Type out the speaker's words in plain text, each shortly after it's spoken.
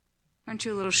Aren't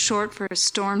you a little short for a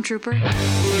stormtrooper?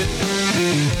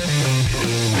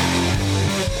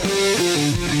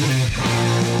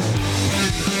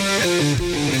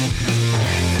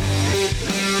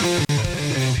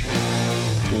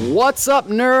 What's up,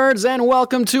 nerds, and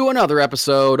welcome to another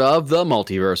episode of the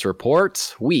Multiverse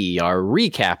Report. We are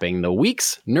recapping the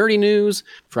week's nerdy news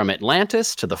from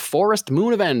Atlantis to the forest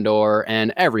moon of Endor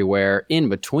and everywhere in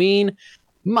between.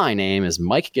 My name is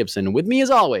Mike Gibson. With me,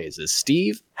 as always, is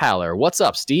Steve Haller. What's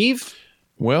up, Steve?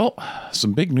 Well,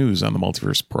 some big news on the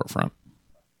Multiverse Report front.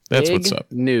 That's what's up.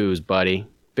 Big news, buddy.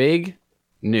 Big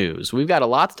news. We've got a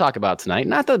lot to talk about tonight.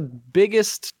 Not the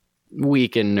biggest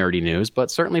week in nerdy news,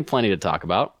 but certainly plenty to talk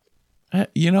about. I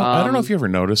don't know if you ever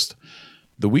noticed,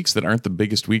 the weeks that aren't the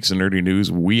biggest weeks in nerdy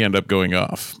news, we end up going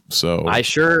off. So I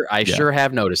sure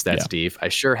have noticed that, Steve. I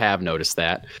sure have noticed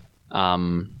that.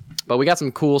 But we got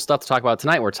some cool stuff to talk about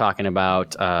tonight. We're talking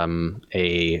about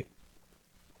a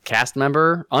cast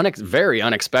member, very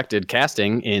unexpected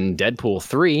casting in Deadpool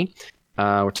 3.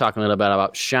 We're talking a little bit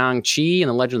about Shang-Chi and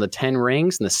the Legend of the Ten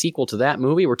Rings and the sequel to that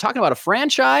movie. We're talking about a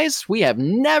franchise we have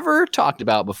never talked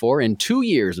about before in 2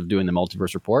 years of doing the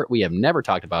Multiverse Report. We have never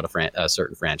talked about a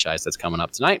certain franchise that's coming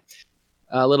up tonight.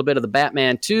 A little bit of the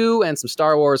Batman 2 and some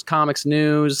Star Wars comics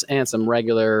news and some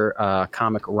regular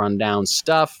comic rundown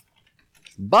stuff.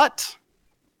 But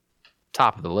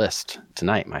top of the list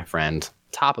tonight, my friend.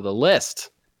 Top of the list.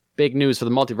 Big news for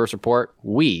the Multiverse Report.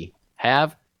 We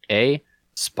have a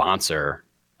sponsor.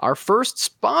 Our first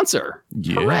sponsor.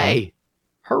 Yeah. Hooray.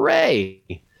 Hooray.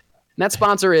 And that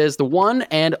sponsor is the one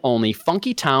and only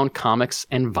Funky Town Comics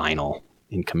and Vinyl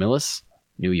in Camillus,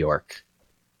 New York.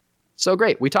 So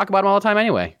great. We talk about them all the time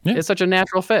anyway. Yeah. It's such a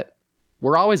natural fit.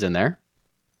 We're always in there.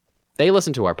 They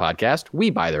listen to our podcast.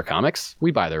 We buy their comics. We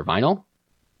buy their vinyl.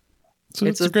 So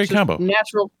it's a great combo.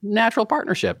 Natural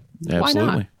partnership. Absolutely.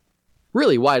 Why not?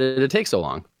 Really, why did it take so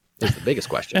long? Is the biggest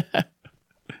question.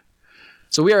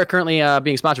 So we are currently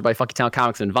being sponsored by Funky Town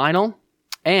Comics and Vinyl.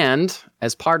 And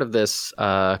as part of this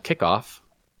kickoff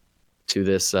to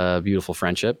this beautiful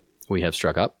friendship we have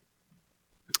struck up,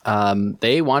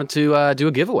 they wanted to do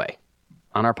a giveaway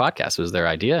on our podcast. It was their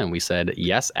idea. And we said,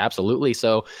 yes, absolutely.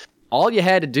 So all you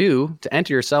had to do to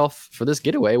enter yourself for this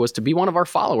giveaway was to be one of our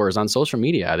followers on social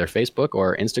media, either Facebook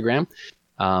or Instagram.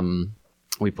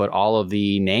 We put all of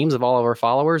the names of all of our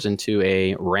followers into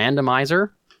a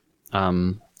randomizer.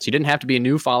 So you didn't have to be a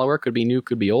new follower. Could be new,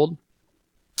 could be old.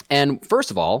 And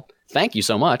first of all, thank you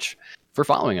so much for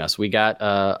following us. We got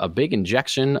a big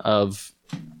injection of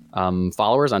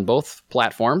followers on both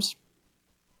platforms.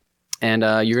 And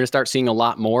you're going to start seeing a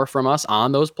lot more from us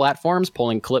on those platforms,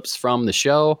 pulling clips from the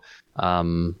show.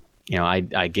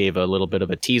 I gave a little bit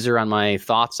of a teaser on my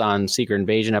thoughts on Secret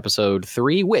Invasion episode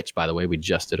 3, which, by the way, we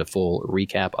just did a full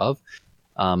recap of.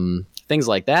 Things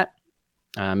like that.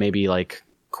 Maybe like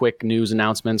quick news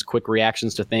announcements, quick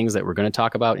reactions to things that we're going to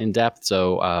talk about in depth.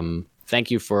 So thank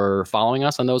you for following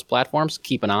us on those platforms.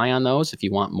 Keep an eye on those if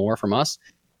you want more from us,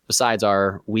 besides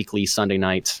our weekly Sunday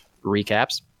night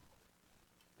recaps.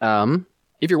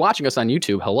 If you're watching us on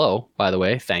YouTube, hello, by the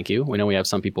way, thank you. We know we have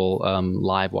some people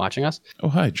live watching us. Oh,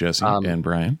 hi, Jesse and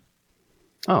Brian.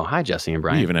 Oh, hi, Jesse and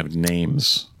Brian. We even have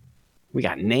names. We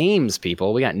got names,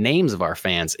 people. We got names of our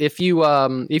fans. If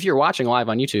you're watching live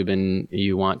on YouTube and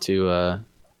you want to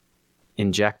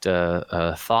inject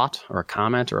a thought or a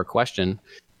comment or a question,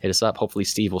 hit us up. Hopefully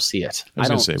Steve will see it. I was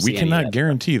going to say, we cannot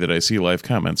guarantee that I see live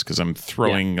comments because I'm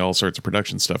throwing all sorts of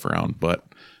production stuff around, but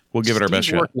we'll give it our best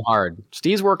shot.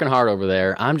 Steve's working hard over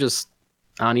there. I'm just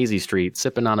on Easy Street,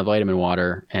 sipping on a vitamin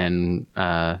water and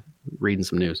reading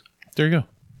some news. There you go.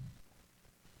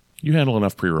 You handle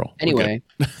enough pre-roll. Anyway,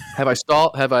 have I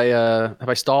stalled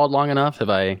long enough? Have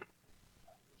I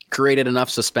created enough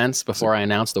suspense before I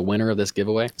announce the winner of this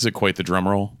giveaway? Is it quite the drum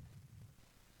roll?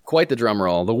 Quite the drum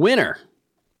roll. The winner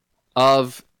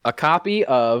of a copy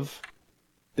of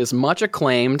this much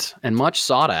acclaimed and much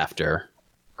sought after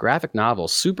graphic novel,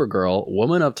 Supergirl,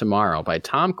 Woman of Tomorrow, by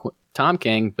Tom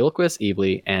King, Bilquis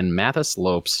Evely, and Mathis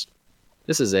Lopes.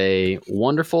 This is a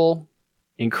wonderful,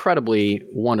 incredibly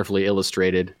wonderfully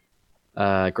illustrated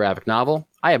graphic novel.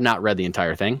 I have not read the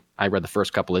entire thing. I read the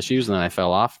first couple issues and then I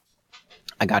fell off.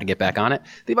 I got to get back on it.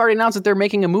 They've already announced that they're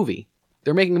making a movie.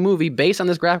 They're making a movie based on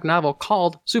this graphic novel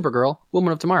called Supergirl,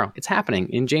 Woman of Tomorrow. It's happening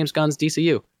in James Gunn's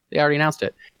DCU. They already announced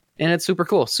it. And it's super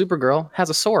cool. Supergirl has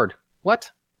a sword.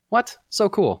 What? So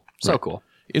cool. So right. Cool.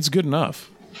 It's good enough.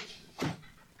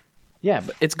 Yeah,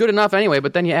 but it's good enough anyway,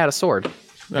 but then you add a sword.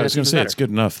 I was going to say, it's good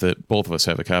enough that both of us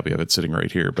have a copy of it sitting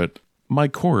right here, but my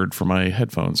cord for my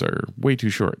headphones are way too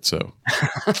short, so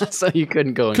so you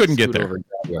couldn't go. And couldn't get there. over and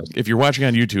grab yours. If you're watching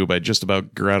on YouTube, I just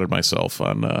about garroted myself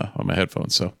on my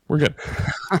headphones, so we're good.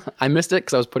 I missed it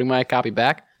because I was putting my copy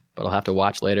back, but I'll have to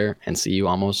watch later and see you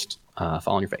almost fall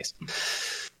on your face.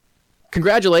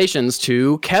 Congratulations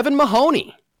to Kevin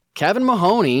Mahoney. Kevin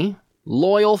Mahoney,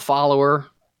 loyal follower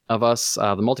of us,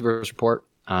 the Multiverse Report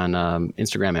on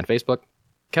Instagram and Facebook.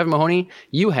 Kevin Mahoney,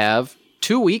 you have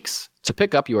 2 weeks to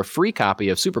pick up your free copy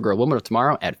of Supergirl Woman of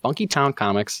Tomorrow at Funky Town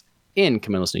Comics in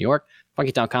Camillus, New York.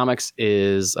 Funky Town Comics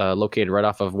is located right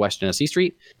off of West Genesee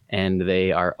Street, and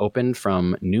they are open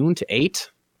from noon to 8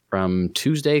 from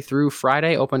Tuesday through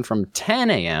Friday, open from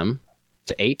 10 a.m.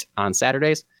 to 8 on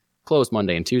Saturdays, closed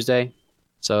Monday and Tuesday.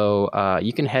 So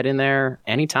you can head in there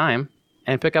anytime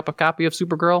and pick up a copy of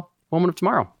Supergirl Woman of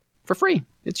Tomorrow for free.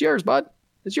 It's yours, bud.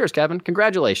 It's yours, Kevin.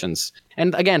 Congratulations.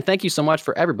 And again, thank you so much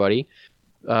for everybody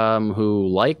who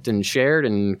liked and shared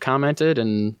and commented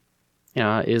and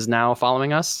is now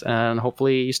following us. And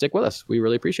hopefully you stick with us. We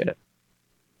really appreciate it.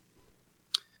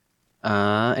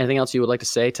 Anything else you would like to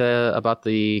say about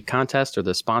the contest or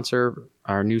the sponsor,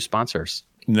 our new sponsors?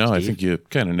 No, Steve? I think you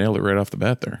kind of nailed it right off the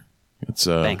bat there. It's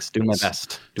thanks. Doing my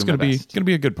best. It's gonna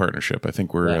be a good partnership. I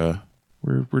think we're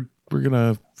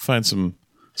gonna find some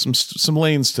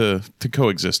lanes to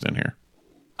coexist in here.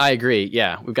 I agree.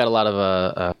 Yeah, we've got a lot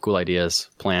of cool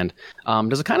ideas planned.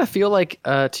 Does it kind of feel like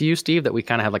to you, Steve, that we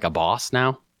kind of have like a boss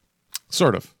now?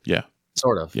 Sort of. Yeah.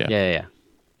 Sort of. Yeah.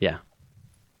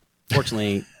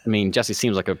 Fortunately, I mean, Jesse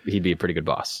seems like he'd be a pretty good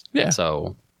boss. Yeah.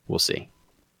 So we'll see.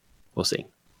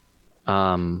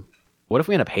 What if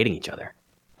we end up hating each other?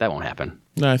 That won't happen.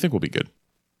 No, I think we'll be good.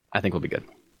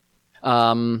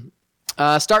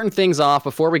 Starting things off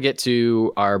before we get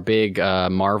to our big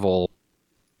Marvel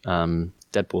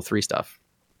Deadpool 3 stuff.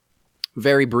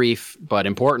 Very brief but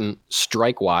important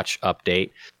Strike Watch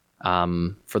update.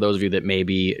 For those of you that may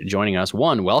be joining us,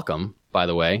 welcome, by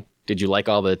the way. Did you like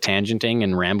all the tangenting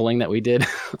and rambling that we did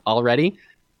already?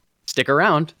 Stick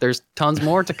around. There's tons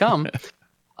more to come.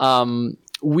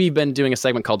 We've been doing a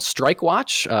segment called Strike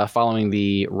Watch, following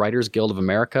the Writers Guild of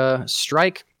America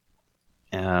strike.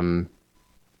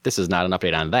 This is not an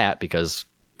update on that because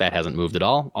that hasn't moved at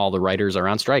all. All the writers are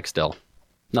on strike still.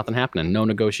 Nothing happening. No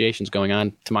negotiations going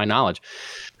on, to my knowledge.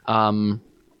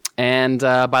 And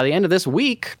by the end of this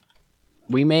week,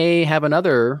 we may have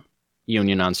another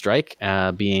union on strike,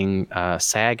 being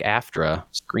SAG-AFTRA,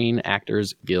 Screen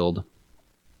Actors Guild.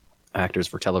 Actors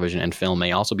for television and film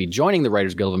may also be joining the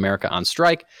Writers Guild of America on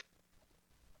strike.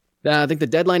 I think the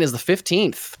deadline is the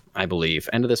 15th, I believe,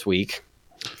 end of this week.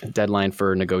 Deadline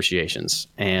for negotiations.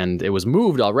 And it was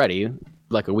moved already,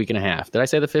 like a week and a half. Did I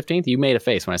say the 15th? You made a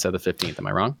face when I said the 15th. Am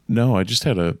I wrong? No, I just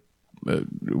had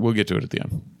we'll get to it at the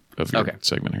end of your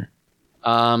segment here.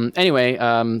 Anyway,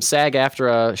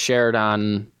 SAG-AFTRA shared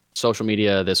on social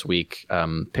media this week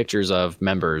pictures of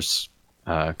members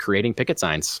creating picket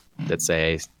signs that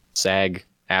say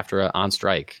SAG-AFTRA on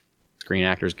strike, Screen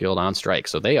Actors Guild on strike.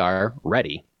 So they are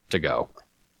ready to go.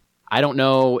 I don't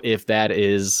know if that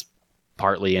is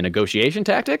partly a negotiation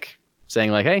tactic, saying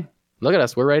like, hey, look at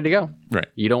us, we're ready to go. Right.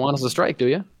 You don't want us to strike, do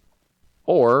you?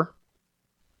 Or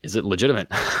is it legitimate?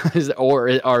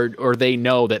 or they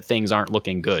know that things aren't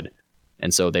looking good.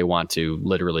 And so they want to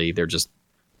they're just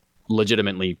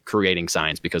legitimately creating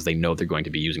signs because they know they're going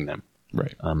to be using them.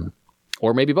 Right.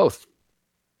 Or maybe both.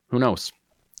 Who knows?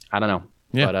 I don't know.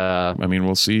 Yeah. But, I mean,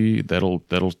 we'll see. That'll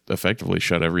effectively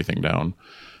shut everything down.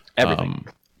 Everything.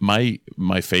 My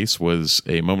face was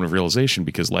a moment of realization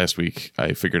because last week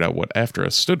I figured out what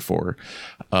AFTRA stood for.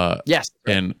 Yes.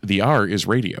 And the R is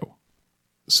radio.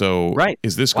 So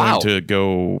is this going to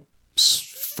go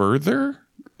further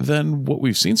than what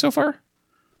we've seen so far?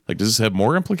 Like, does this have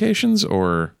more implications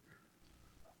or?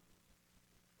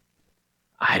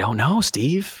 I don't know,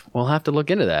 Steve. We'll have to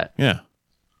look into that. Yeah.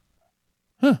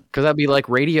 Huh. Because that'd be like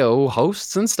radio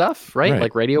hosts and stuff, right?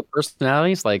 Like radio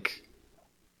personalities, like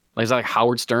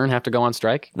Howard Stern have to go on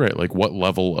strike? Right. Like what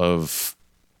level of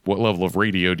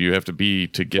radio do you have to be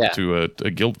to get to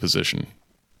a guild position?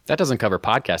 That doesn't cover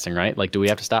podcasting, right? Like, do we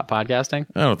have to stop podcasting?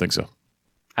 I don't think so.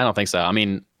 I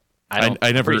mean,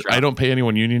 I don't pay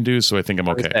anyone union dues, so I think I'm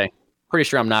okay. Pretty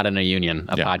sure I'm not in a union,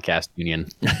 podcast union.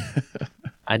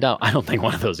 I don't think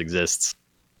one of those exists.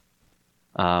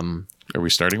 Are we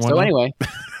starting one? So anyway,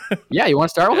 you want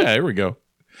to start one? Yeah, here we go.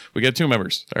 We got 2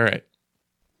 members. All right.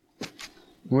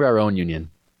 We're our own union.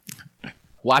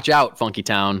 Watch out, Funky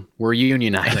Town. We're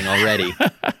unionizing already.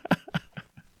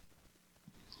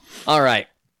 All right.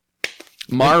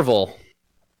 Marvel.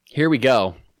 Here we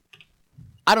go.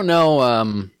 I don't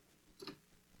know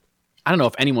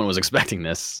if anyone was expecting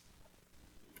this.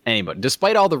 anybody,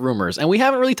 despite all the rumors. And we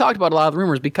haven't really talked about a lot of the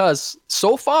rumors because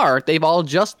so far they've all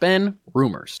just been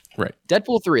rumors. Right.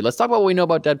 Deadpool 3. Let's talk about what we know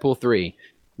about Deadpool 3.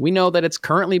 We know that it's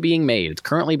currently being made. It's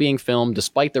currently being filmed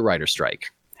despite the writer's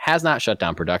strike. Has not shut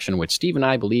down production, which Steve and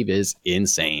I believe is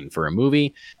insane for a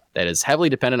movie that is heavily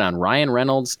dependent on Ryan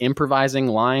Reynolds improvising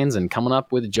lines and coming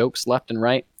up with jokes left and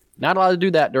right. Not allowed to do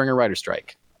that during a writer's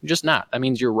strike. You're just not. That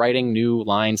means you're writing new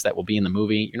lines that will be in the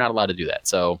movie. You're not allowed to do that.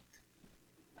 So,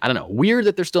 I don't know. Weird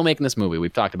that they're still making this movie.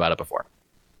 We've talked about it before.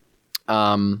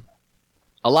 A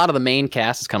lot of the main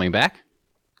cast is coming back.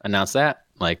 Announced that.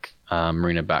 Like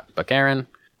Marina Baccarin.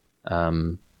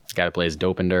 This guy who plays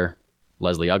Dopinder.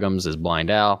 Leslie Uggams is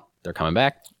Blind Al. They're coming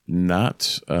back.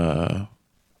 Not, not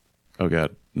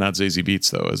Zazie Beetz,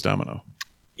 though, as Domino.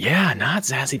 Yeah, not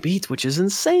Zazie Beetz, which is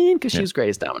insane because she was great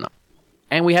as Domino.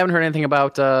 And we haven't heard anything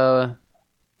about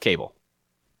Cable.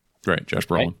 Right, Josh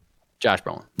Brolin. Right? Josh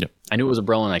Brolin. Yep. I knew it was a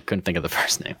Brolin. I couldn't think of the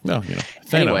first name. No,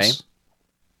 Thanos. Anyway,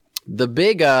 the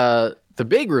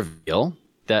big reveal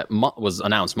that was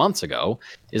announced months ago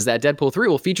is that Deadpool 3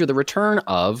 will feature the return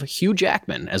of Hugh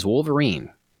Jackman as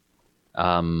Wolverine.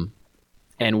 And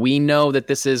we know that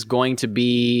this is going to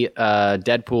be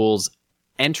Deadpool's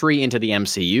entry into the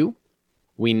MCU.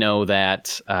 We know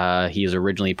that he is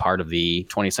originally part of the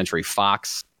 20th Century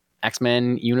Fox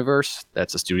X-Men universe.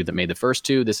 That's a studio that made the first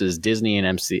two. This is Disney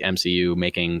and MCU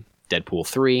making Deadpool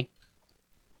 3.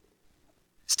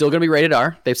 Still going to be rated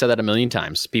R. They've said that a million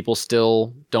times. People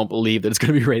still don't believe that it's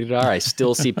going to be rated R. I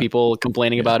still see people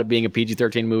complaining about it being a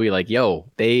PG-13 movie. Like, yo,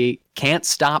 they can't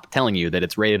stop telling you that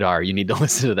it's rated R. You need to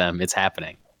listen to them. It's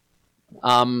happening.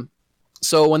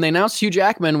 So when they announced Hugh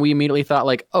Jackman, we immediately thought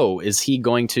like, oh, is he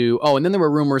going to... Oh, and then there were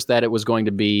rumors that it was going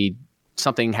to be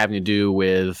something having to do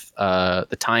with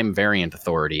the Time Variant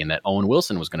Authority and that Owen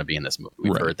Wilson was going to be in this movie.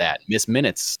 We've heard that. Miss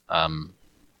Minutes,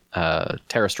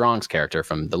 Tara Strong's character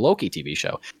from the Loki TV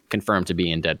show, confirmed to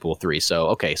be in Deadpool 3. So,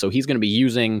 okay, so he's going to be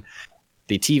using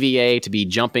the TVA to be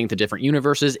jumping to different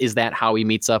universes. Is that how he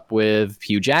meets up with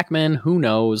Hugh Jackman? Who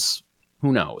knows?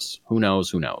 Who knows? Who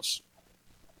knows? Who knows?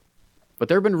 But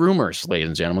there have been rumors, ladies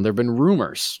and gentlemen. There have been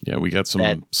rumors. Yeah, we got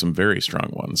some very strong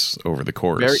ones over the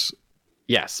course.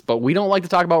 Yes, but we don't like to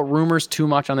talk about rumors too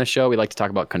much on this show. We like to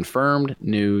talk about confirmed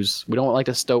news. We don't like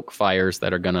to stoke fires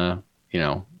that are going to,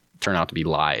 turn out to be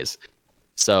lies.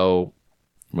 So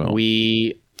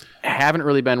we haven't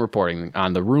really been reporting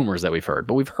on the rumors that we've heard,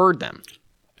 but we've heard them.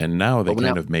 And now they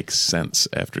kind of make sense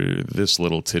after this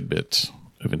little tidbit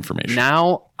of information.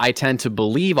 Now I tend to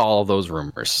believe all of those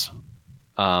rumors.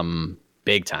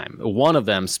 Big time. One of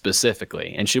them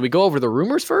specifically. And should we go over the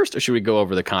rumors first or should we go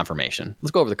over the confirmation?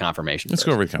 Let's go over the confirmation Let's first.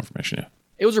 go over the confirmation, yeah.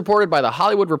 It was reported by the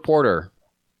Hollywood Reporter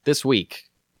this week,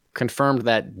 confirmed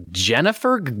that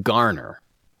Jennifer Garner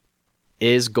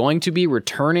is going to be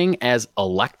returning as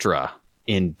Elektra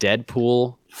in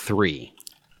Deadpool 3.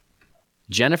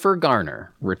 Jennifer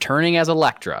Garner returning as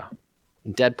Elektra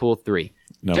in Deadpool 3.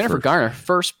 No, Jennifer Garner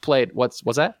first played what's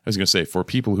that? I was going to say, for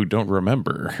people who don't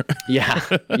remember. Yeah.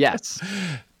 Yes.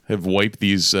 Have wiped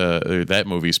these that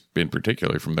movie in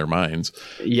particular from their minds.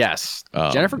 Yes.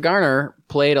 Jennifer Garner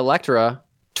played Elektra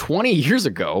 20 years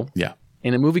ago. Yeah.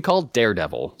 In a movie called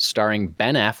Daredevil, starring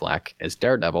Ben Affleck as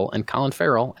Daredevil and Colin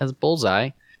Farrell as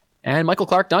Bullseye and Michael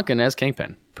Clark Duncan as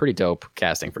Kingpin. Pretty dope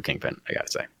casting for Kingpin, I got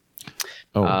to say.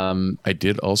 Oh, I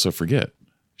did also forget.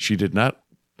 She did not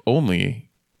only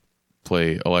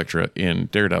play Elektra in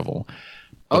Daredevil.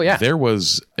 Oh, yeah. There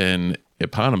was an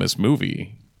eponymous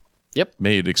movie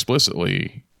made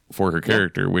explicitly for her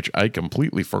character, which I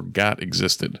completely forgot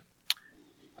existed.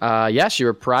 Yeah, she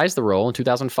reprised the role in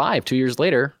 2005, 2 years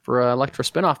later, for an Elektra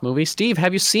spinoff movie. Steve,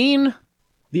 have you seen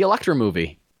the Elektra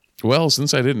movie? Well,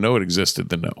 since I didn't know it existed,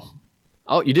 then no.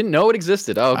 Oh, you didn't know it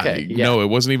existed? Oh, okay. No, it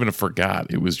wasn't even a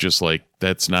forgot. It was just like,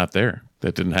 that's not there.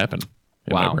 That didn't happen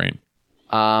in my brain.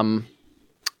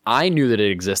 I knew that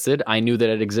it existed. I knew that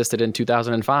it existed in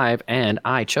 2005, and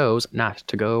I chose not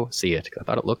to go see it because I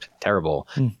thought it looked terrible.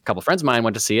 A couple of friends of mine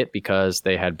went to see it because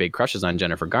they had big crushes on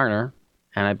Jennifer Garner,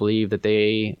 and I believe that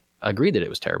they agreed that it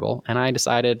was terrible, and I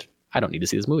decided I don't need to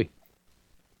see this movie.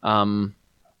 And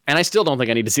I still don't think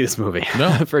I need to see this movie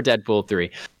for Deadpool 3.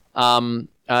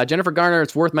 Jennifer Garner,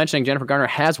 it's worth mentioning, Jennifer Garner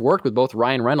has worked with both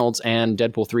Ryan Reynolds and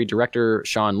Deadpool 3 director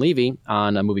Sean Levy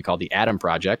on a movie called The Atom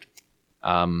Project.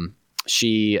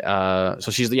 She's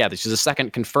the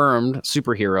second confirmed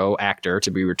superhero actor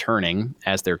to be returning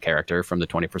as their character from the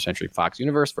 21st Century Fox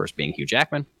universe, first being Hugh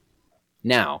Jackman.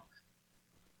 Now,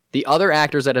 the other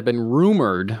actors that have been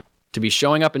rumored to be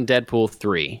showing up in Deadpool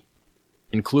 3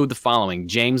 include the following: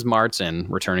 James Marsden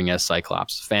returning as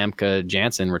Cyclops, Famke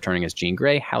Janssen returning as Jean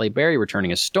Grey, Halle Berry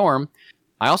returning as Storm,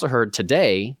 I also heard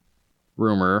today,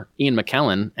 rumor, Ian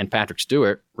McKellen and Patrick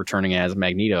Stewart returning as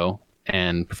Magneto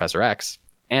and Professor X,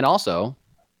 and also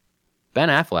Ben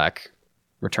Affleck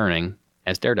returning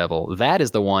as Daredevil. That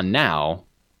is the one now,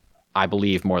 I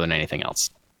believe, more than anything else.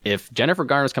 If Jennifer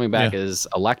Garner's coming back as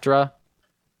Elektra,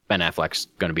 Ben Affleck's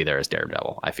going to be there as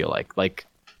Daredevil, I feel like. Like,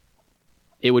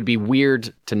 it would be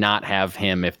weird to not have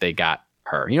him if they got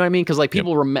her. You know what I mean? Because, like,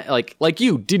 people like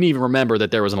you didn't even remember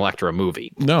that there was an Elektra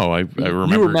movie. No, I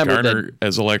remember Garner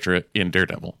as Elektra in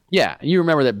Daredevil. Yeah, you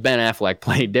remember that Ben Affleck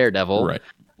played Daredevil. Right.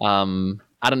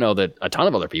 I don't know that a ton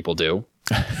of other people do.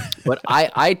 But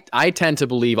I tend to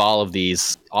believe all of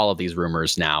these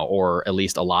rumors now, or at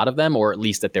least a lot of them, or at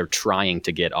least that they're trying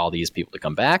to get all these people to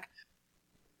come back.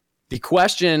 The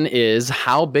question is,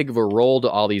 how big of a role do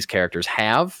all these characters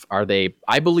have?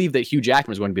 I believe that Hugh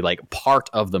Jackman is going to be like part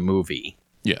of the movie.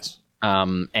 Yes.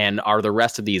 And are the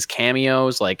rest of these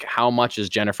cameos? Like, how much is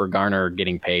Jennifer Garner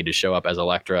getting paid to show up as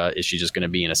Elektra? Is she just going to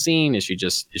be in a scene? Is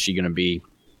she going to be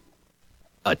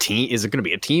a team? Is it going to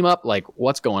be a team up? Like,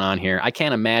 what's going on here? I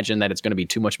can't imagine that it's going to be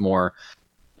too much more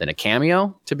than a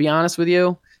cameo, to be honest with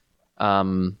you. But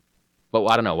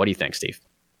I don't know. What do you think, Steve?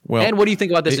 Well, and what do you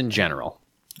think about this in general?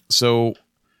 So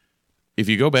if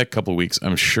you go back a couple of weeks,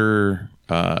 I'm sure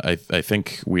I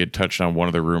think we had touched on one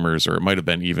of the rumors, or it might have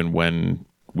been even when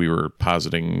we were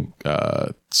positing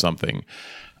something.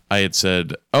 I had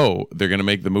said, oh, they're going to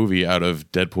make the movie out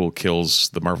of Deadpool kills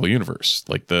the Marvel Universe,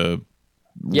 like the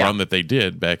run that they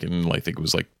did back in, I think it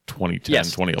was like 2010,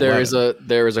 yes, 2011.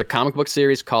 There is a comic book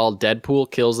series called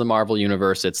Deadpool Kills the Marvel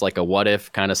Universe. It's like a what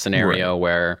if kind of scenario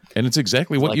where... And it's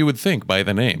exactly what you would think by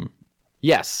the name.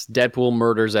 Yes, Deadpool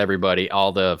murders everybody,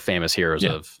 all the famous heroes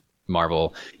of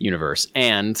Marvel Universe.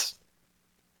 And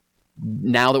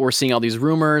now that we're seeing all these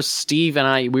rumors, Steve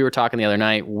and we were talking the other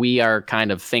night, we are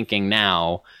kind of thinking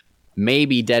now,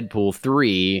 maybe Deadpool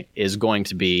 3 is going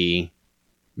to be,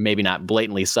 maybe not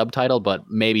blatantly subtitled, but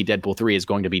maybe Deadpool 3 is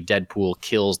going to be Deadpool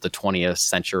Kills the 20th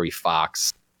Century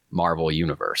Fox Marvel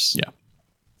Universe. Yeah.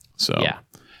 So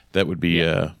that would be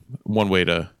one way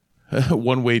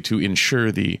to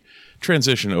ensure the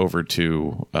transition over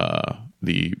to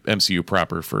the MCU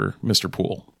proper for Mr.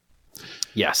 Poole.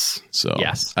 Yes. So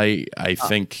I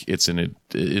think it's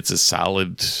a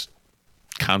solid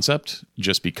concept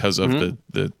just because of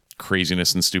the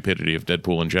craziness and stupidity of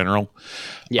Deadpool in general.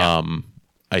 Yeah.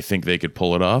 I think they could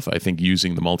pull it off. I think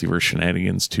using the multiverse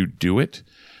shenanigans to do it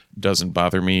doesn't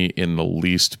bother me in the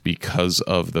least because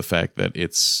of the fact that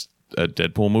it's a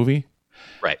Deadpool movie.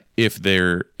 Right. If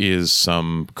there is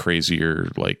some crazier,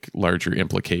 like larger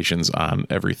implications on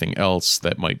everything else,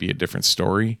 that might be a different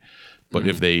story. But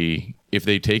if they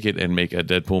take it and make a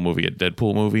Deadpool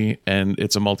movie and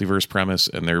it's a multiverse premise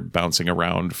and they're bouncing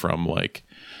around from like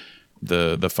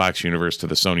the Fox universe to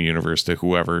the Sony universe to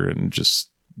whoever, and just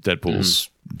Deadpool's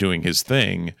doing his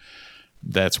thing,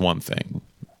 that's one thing.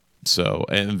 So,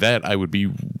 and that I'd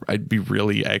be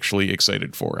really actually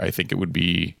excited for. I think it would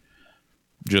be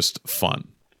just fun.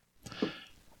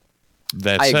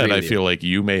 That said, I feel like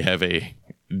you may have a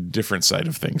different side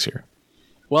of things here.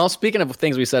 Well, speaking of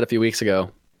things we said a few weeks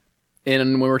ago,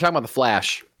 and when we were talking about The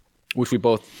Flash, which we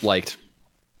both liked,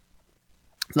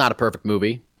 it's not a perfect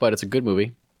movie, but it's a good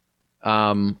movie.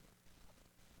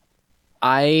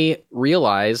 I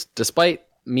realized, despite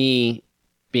me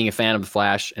being a fan of The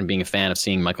Flash and being a fan of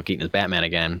seeing Michael Keaton as Batman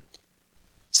again,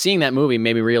 seeing that movie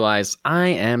made me realize I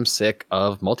am sick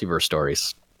of multiverse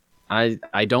stories. I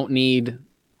don't need,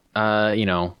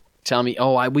 tell me,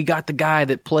 we got the guy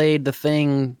that played the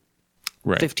Thing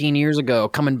 15 years ago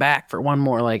coming back for one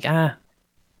more. Like,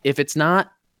 if it's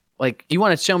not like you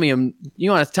want to tell me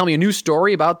a new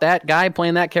story about that guy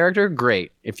playing that character,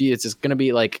 great. If it's just gonna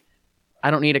be like, I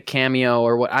don't need a cameo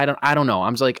or what. I don't know.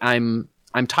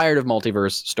 I'm tired of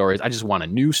multiverse stories. I just want a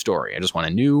new story. I just want a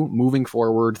new moving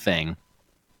forward thing.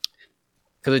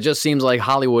 Because it just seems like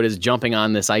Hollywood is jumping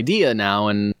on this idea now,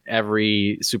 and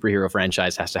every superhero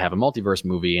franchise has to have a multiverse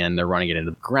movie, and they're running it into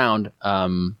the ground.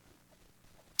 Who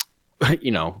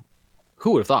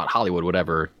would have thought Hollywood would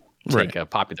ever take a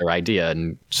popular idea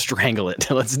and strangle it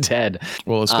till it's dead?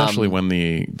 Well, especially when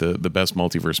the best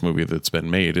multiverse movie that's been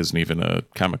made isn't even a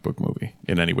comic book movie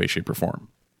in any way, shape, or form.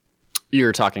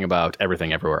 You're talking about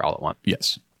Everything Everywhere All at Once.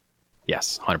 Yes.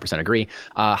 Yes, 100% agree.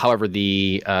 However,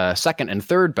 the second and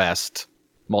third best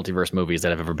multiverse movies that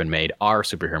have ever been made are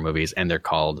superhero movies, and they're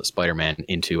called Spider-Man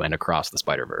Into and Across the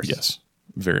Spider-Verse. Yes,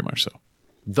 very much so.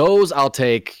 Those I'll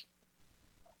take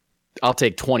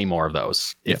 20 more of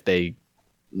those if they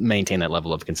maintain that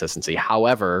level of consistency.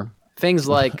 However, things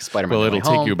like Spider-Man well, it'll take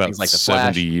Home, you about like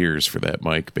 70 years for that,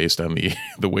 Mike, based on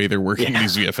the way they're working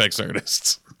these VFX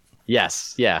artists.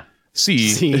 Yes. Yeah.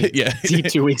 Yeah. See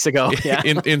 2 weeks ago. Yeah.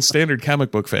 In standard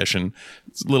comic book fashion,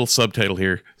 it's a little subtitle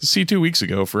here. See 2 weeks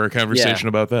ago for our conversation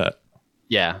about that.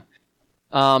 Yeah.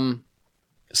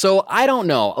 So I don't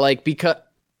know, like, because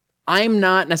I'm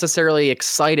not necessarily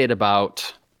excited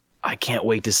about, I can't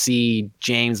wait to see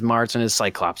James Marsden as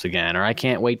Cyclops again, or I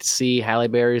can't wait to see Halle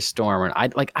Berry's Storm, or I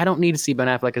don't need to see Ben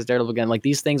Affleck as Daredevil again. Like,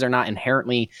 these things are not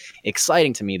inherently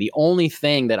exciting to me. The only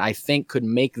thing that I think could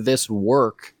make this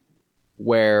work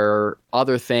where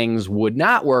other things would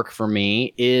not work for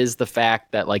me is the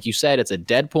fact that, like you said, it's a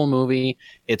Deadpool movie.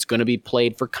 It's going to be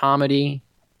played for comedy.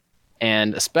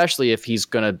 And especially if he's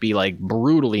going to be like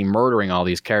brutally murdering all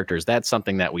these characters, that's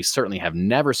something that we certainly have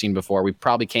never seen before. We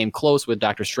probably came close with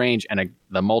Doctor Strange and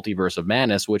the Multiverse of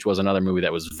Madness, which was another movie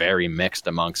that was very mixed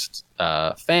amongst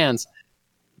fans.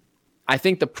 I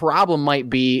think the problem might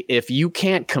be if you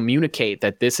can't communicate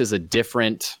that this is a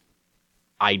different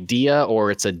idea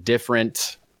or it's a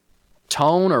different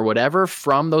tone or whatever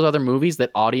from those other movies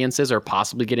that audiences are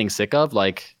possibly getting sick of.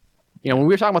 Like, when we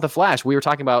were talking about The Flash, we were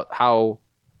talking about how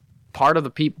part of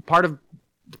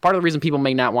the reason people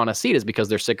may not want to see it is because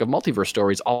they're sick of multiverse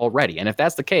stories already. And if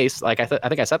that's the case, like I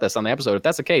think I said this on the episode, if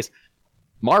that's the case,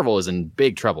 Marvel is in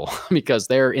big trouble because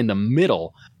they're in the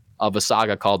middle of a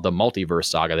saga called the Multiverse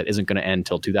Saga that isn't going to end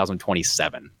till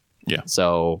 2027. Yeah.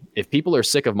 So if people are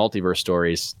sick of multiverse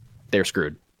stories, they're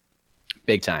screwed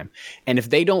big time. And if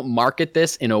they don't market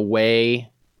this in a way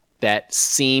that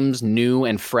seems new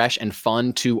and fresh and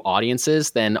fun to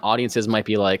audiences, then audiences might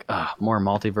be like, more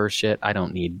multiverse shit. I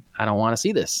don't want to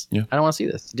see this. Yeah. I don't want to see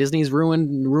this. Disney's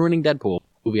ruining Deadpool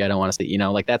movie. I don't want to see,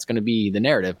 like that's going to be the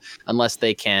narrative unless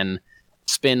they can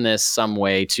spin this some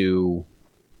way to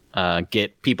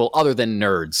get people other than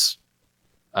nerds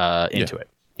into it,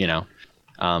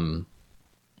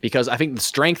 because I think the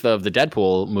strength of the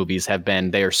Deadpool movies have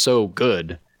been, they are so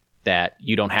good that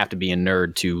you don't have to be a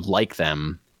nerd to like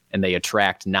them. And they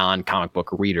attract non-comic book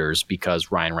readers because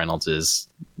Ryan Reynolds is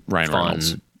fun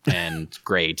and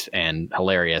great and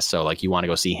hilarious. So like you want to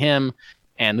go see him,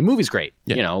 and the movie's great.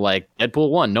 Yeah. Like Deadpool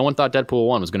 1. No one thought Deadpool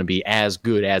 1 was going to be as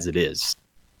good as it is.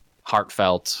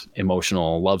 Heartfelt,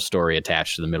 emotional love story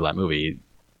attached to the middle of that movie.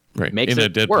 Right. Makes in a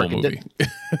it Deadpool work. movie.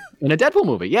 In a Deadpool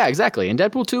movie. Yeah, exactly. And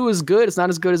Deadpool 2 is good. It's not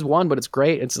as good as 1, but it's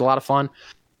great. It's a lot of fun.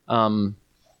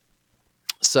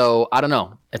 So I don't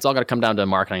know. It's all got to come down to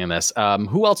marketing in this.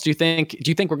 Who else do you think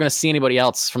we're going to see anybody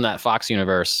else from that Fox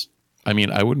universe? I mean,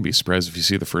 I wouldn't be surprised if you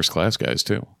see the First Class guys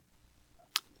too.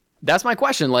 That's my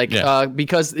question. Like,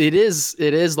 because it is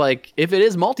like, if it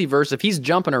is multiverse, if he's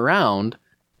jumping around,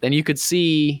 then you could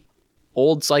see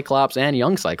old Cyclops and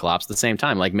young Cyclops at the same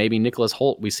time. Like maybe Nicholas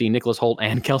Hoult, we see Nicholas Hoult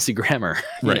and Kelsey Grammer,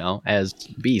 as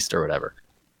Beast or whatever.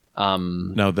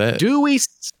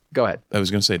 Go ahead. I was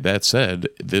going to say, that said,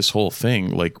 this whole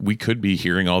thing, like we could be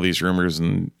hearing all these rumors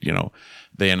and,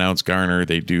 they announce Garner,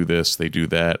 they do this, they do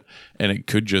that. And it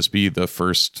could just be the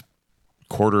first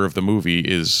quarter of the movie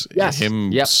is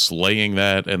him slaying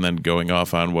that and then going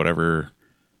off on whatever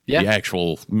the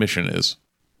actual mission is.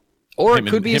 Or it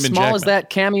could be as small as that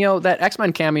cameo, that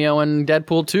X-Men cameo in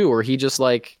Deadpool 2, where he just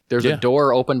like, there's a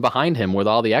door open behind him with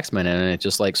all the X-Men in it, and it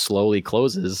just like slowly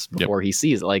closes before he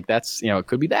sees it. Like that's, it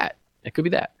could be that. It could be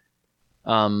that.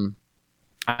 I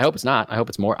hope it's not. I hope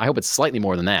it's more. I hope it's slightly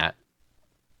more than that.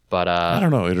 But I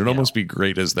don't know. It'd almost be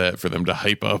great as that for them to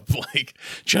hype up like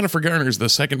Jennifer Garner's the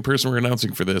second person we're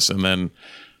announcing for this, and then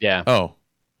oh,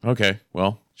 okay,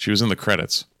 well, she was in the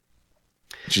credits.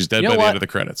 She's dead by the end of the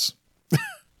credits.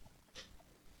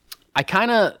 I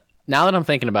kind of, now that I'm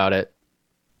thinking about it,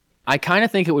 I kind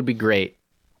of think it would be great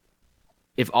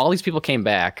if all these people came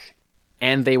back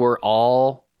and they were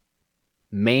all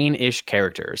main-ish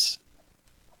characters,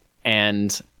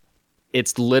 and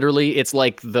it's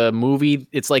like the movie,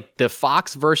 it's like the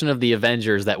Fox version of the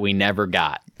Avengers that we never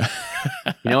got.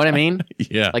 You know what I mean?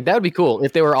 Yeah. Like that would be cool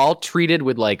if they were all treated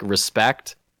with like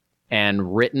respect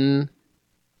and written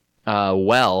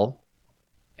well,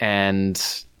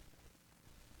 and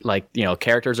like,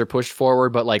 characters are pushed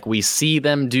forward, but like we see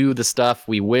them do the stuff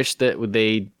we wish that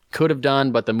they could have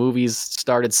done, but the movies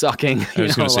started sucking. I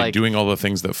was going to say, doing all the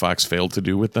things that Fox failed to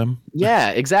do with them. Yeah,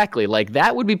 exactly. Like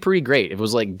that would be pretty great if it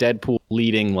was like Deadpool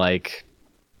leading like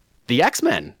the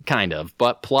X-Men kind of,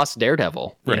 but plus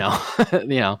Daredevil, right.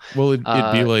 Well, it'd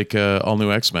be like all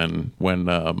new X-Men when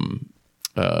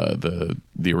the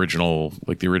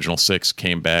original 6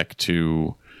 came back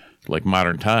to like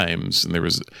modern times, and it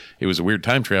was a weird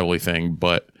time travel thing,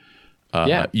 but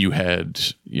you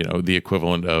had, the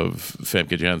equivalent of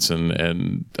Famke Janssen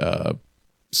and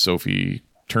Sophie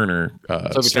Turner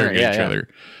starring each other.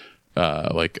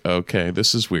 Like, okay,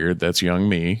 this is weird. That's young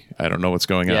me. I don't know what's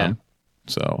going on.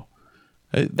 So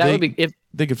would be if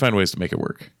they could find ways to make it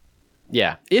work.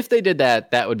 Yeah, if they did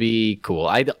that, that would be cool.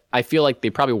 I feel like they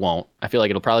probably won't. I feel like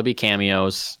it'll probably be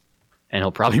cameos, and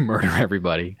he'll probably murder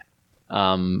everybody.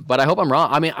 But I hope I'm wrong.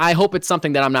 I mean, I hope it's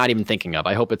something that I'm not even thinking of.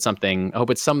 I hope it's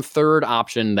some third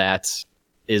option that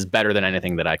is better than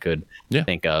anything that I could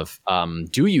think of.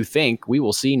 Do you think we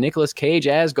will see Nicolas Cage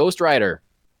as Ghost Rider?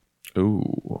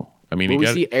 Ooh, I mean, will we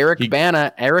see Eric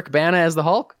Bana as the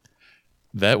Hulk?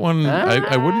 That one,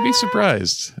 I wouldn't be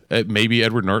surprised. Maybe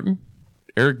Edward Norton.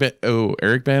 Eric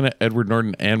Bana, Edward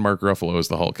Norton, and Mark Ruffalo as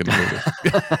the Hulk in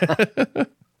the movie.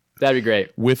 That'd be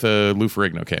great. With a Lou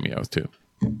Ferrigno cameo, too.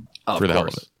 Oh, for of the hell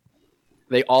of course. it.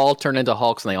 They all turn into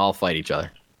Hulks and they all fight each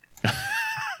other.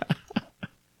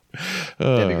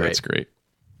 That'd be great. That's great.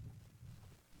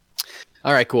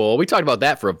 All right, cool. We talked about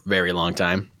that for a very long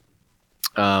time.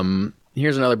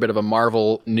 Here's another bit of a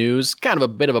Marvel news. Kind of a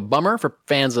bit of a bummer for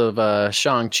fans of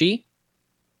Shang-Chi.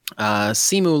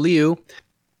 Simu Liu,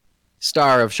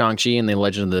 star of Shang-Chi and the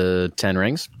Legend of the Ten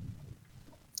Rings,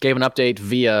 gave an update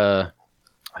via,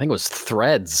 I think it was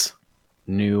Threads,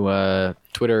 new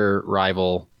Twitter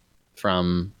rival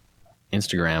from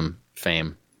Instagram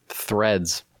fame,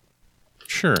 Threads.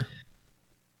 Sure.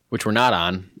 Which we're not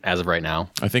on as of right now.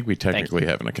 I think we technically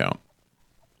have an account.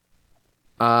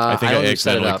 I think I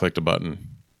accidentally clicked a button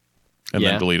and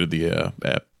then deleted the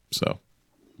app. So,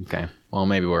 okay. Well,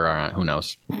 maybe we're on. Who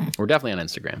knows? We're definitely on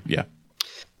Instagram. Yeah.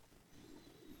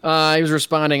 He was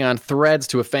responding on Threads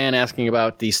to a fan asking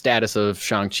about the status of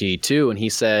Shang-Chi 2, and he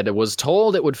said, was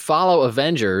told it would follow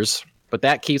Avengers, but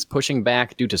that keeps pushing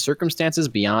back due to circumstances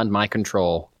beyond my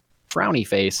control. Frowny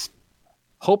face.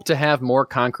 Hope to have more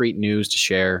concrete news to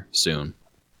share soon.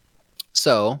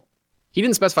 So, he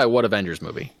didn't specify what Avengers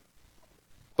movie.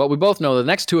 But we both know the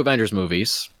next two Avengers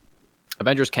movies,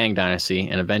 Avengers Kang Dynasty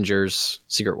and Avengers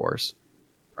Secret Wars,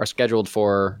 are scheduled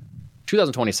for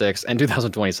 2026 and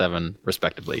 2027,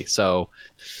 respectively. So,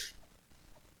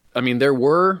 I mean, there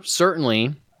were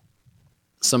certainly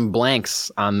some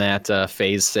blanks on that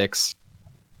Phase 6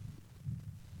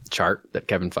 chart that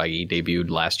Kevin Feige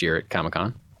debuted last year at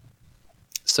Comic-Con.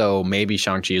 So maybe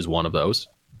Shang-Chi is one of those.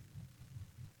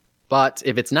 But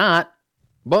if it's not,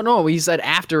 but no, he said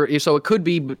after, so it could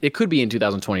be in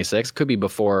 2026, could be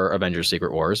before Avengers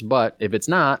Secret Wars, but if it's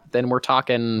not, then we're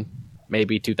talking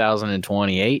maybe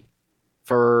 2028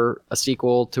 for a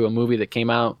sequel to a movie that came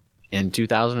out in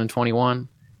 2021.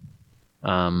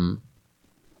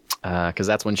 Because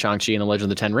that's when Shang-Chi and the Legend of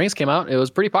the Ten Rings came out. It was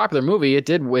a pretty popular movie. It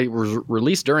was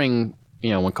released during,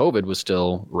 when COVID was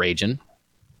still raging,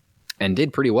 and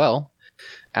did pretty well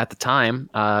at the time.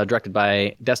 Directed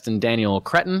by Destin Daniel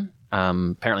Cretton.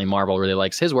 Apparently Marvel really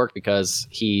likes his work because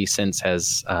he since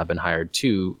has been hired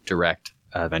to direct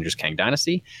Avengers Kang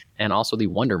Dynasty and also the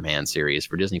Wonder Man series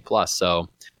for Disney Plus. So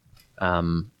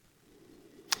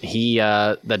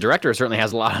the director certainly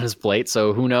has a lot on his plate.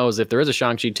 So who knows if there is a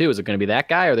Shang-Chi 2, is it going to be that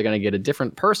guy or are they going to get a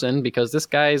different person because this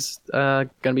guy's going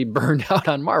to be burned out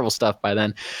on Marvel stuff by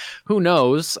then? Who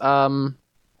knows?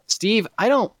 Steve, I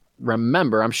don't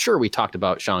remember. I'm sure we talked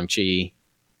about Shang-Chi.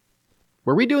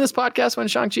 Were we doing this podcast when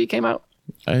Shang-Chi came out?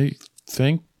 I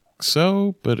think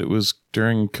so, but it was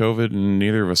during COVID and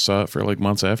neither of us saw it for like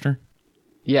months after.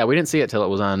 Yeah, we didn't see it till it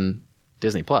was on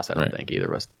Disney Plus, I don't think either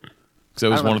of us. Because that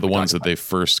was one of the ones that they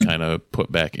first kind of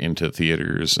put back into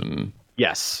theaters. And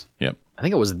yes. Yep. I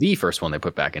think it was the first one they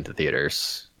put back into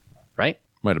theaters, right?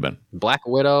 Might have been. Black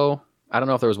Widow. I don't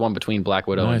know if there was one between Black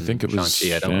Widow and I think it was,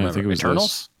 Shang-Chi. I don't remember. I think it was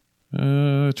Eternals?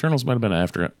 Eternals might have been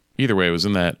after it. Either way, it was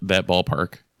in that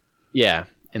ballpark. Yeah,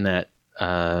 in that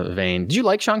vein. Did you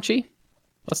like Shang-Chi?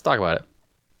 Let's talk about it.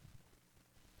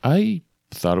 I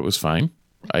thought it was fine.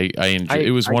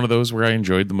 It was one of those where I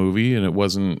enjoyed the movie, and it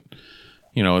wasn't,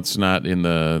 it's not in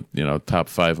the, top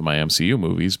 5 of my MCU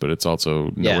movies, but it's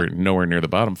also nowhere near the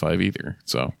bottom 5 either.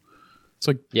 So it's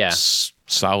like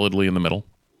solidly in the middle.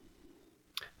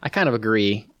 I kind of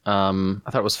agree. I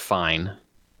thought it was fine.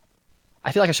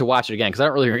 I feel like I should watch it again because I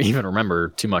don't really even remember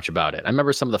too much about it. I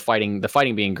remember some of the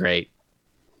fighting being great,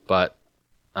 but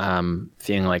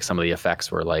feeling like some of the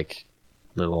effects were like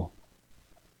little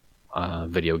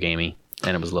video gamey,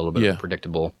 and it was a little bit of a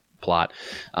predictable plot.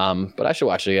 But I should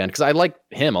watch it again because I like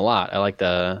him a lot. I like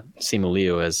the Simu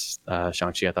Liu as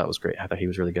Shang-Chi. I thought it was great. I thought he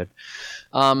was really good.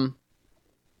 I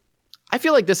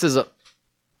feel like I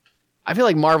feel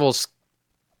like Marvel's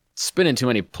spinning too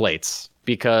many plates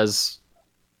because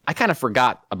I kind of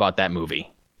forgot about that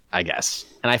movie, I guess.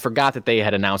 And I forgot that they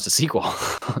had announced a sequel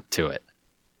to it.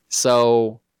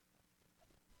 So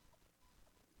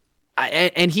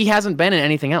and he hasn't been in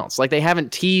anything else. Like, they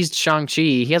haven't teased Shang-Chi.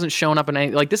 He hasn't shown up in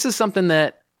any, like, this is something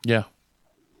that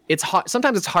it's hard.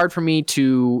 Sometimes it's hard for me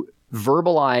to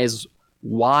verbalize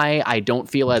why I don't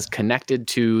feel as connected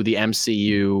to the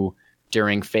MCU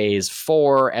during phase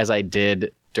 4 as I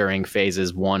did during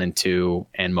phases 1 and 2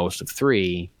 and most of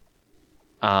 3.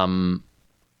 And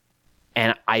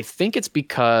I think it's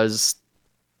because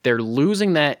they're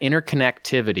losing that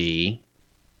interconnectivity,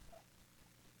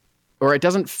 or it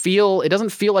doesn't feel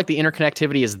like the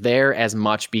interconnectivity is there as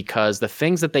much, because the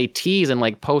things that they tease in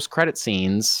like post-credit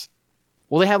scenes,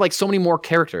 well, they have like so many more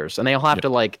characters, and they'll have to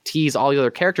like tease all the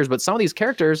other characters, but some of these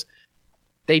characters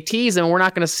they tease and we're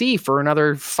not going to see for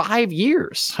another 5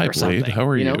 years. Hi, Blade. How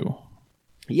are you?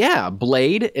 Yeah,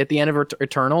 Blade at the end of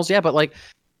Eternals. Yeah, but like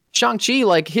Shang-Chi,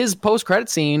 like his post-credit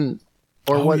scene,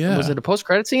 or was it a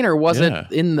post-credit scene, or was it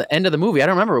in the end of the movie? I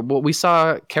don't remember. Well, we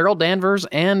saw Carol Danvers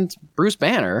and Bruce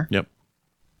Banner. Yep.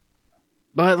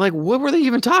 But like, what were they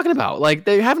even talking about? Like,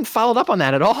 they haven't followed up on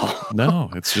that at all. No,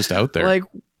 it's just out there. Like,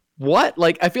 what?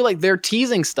 Like, I feel like they're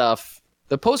teasing stuff.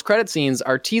 The post-credit scenes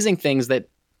are teasing things that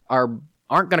aren't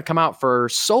going to come out for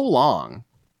so long.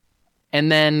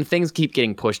 And then things keep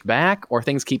getting pushed back, or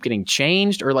things keep getting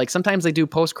changed, or like sometimes they do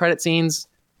post-credit scenes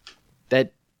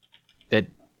that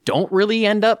don't really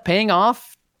end up paying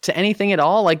off to anything at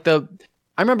all. Like I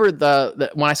remember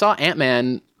the when I saw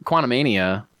Ant-Man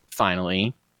Quantumania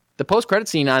finally, the post-credit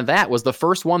scene on that was the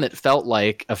first one that felt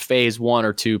like a phase 1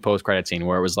 or 2 post-credit scene,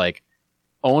 where it was like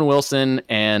Owen Wilson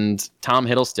and Tom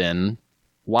Hiddleston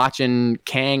watching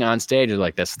Kang on stage. They're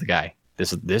like, this is the guy.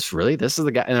 This is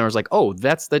the guy. And I was like, oh,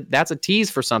 that's a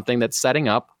tease for something that's setting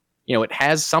up. You know, it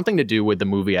has something to do with the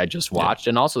movie I just watched.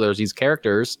 And also there's these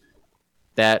characters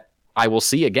that I will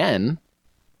see again.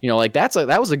 You know, like that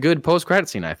was a good post-credit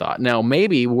scene, I thought. Now,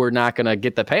 maybe we're not going to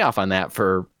get the payoff on that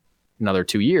for another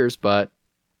 2 years, but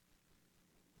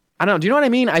I don't know. Do you know what I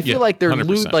mean? I feel like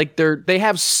they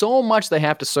have so much they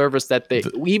have to service that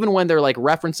even when they're like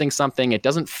referencing something, it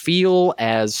doesn't feel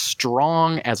as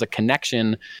strong as a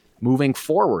connection moving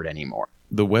forward anymore.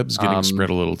 The web's getting spread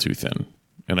a little too thin,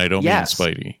 and I don't mean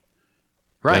Spidey.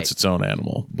 Right, that's its own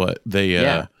animal. But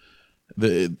they're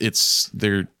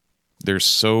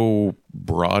so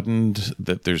broadened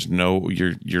that there's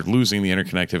you're losing the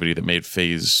interconnectivity that made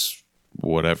phase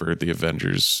whatever the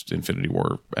Avengers Infinity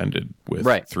War ended with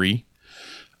 3.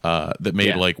 That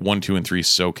made like 1, 2, and 3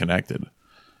 so connected.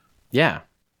 Yeah,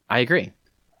 I agree.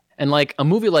 And like a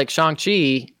movie like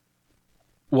Shang-Chi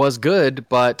was good,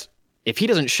 but if he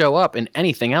doesn't show up in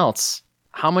anything else,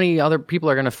 how many other people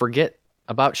are going to forget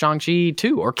about Shang-Chi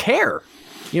 2 or care?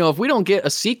 You know, if we don't get a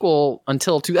sequel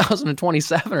until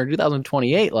 2027 or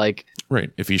 2028, like... Right.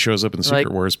 If he shows up in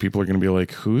Secret Wars, people are going to be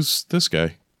like, who's this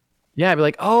guy? Yeah, I'd be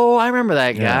like, oh, I remember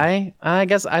that guy. I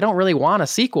guess I don't really want a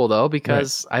sequel, though,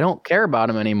 because I don't care about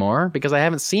him anymore, because I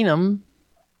haven't seen him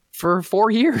for 4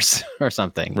 years or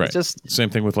something. Right. It's just same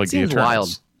thing with like the Eternals.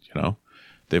 Wild. You know,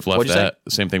 they've left that.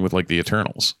 Same thing with like the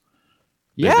Eternals.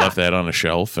 They've left that on a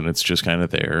shelf, and it's just kind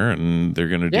of there, and they're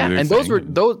going to do their and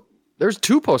thing. There's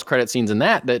 2 post-credit scenes in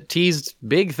that teased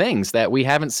big things that we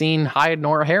haven't seen hide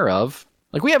nor hair of.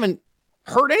 Like, we haven't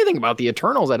heard anything about the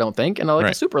Eternals, I don't think, in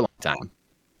a super long time.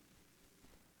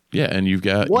 Yeah, and you've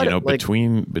got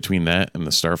between that and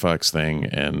the Star Fox thing,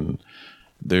 and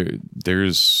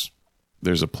there's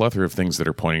a plethora of things that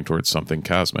are pointing towards something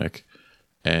cosmic,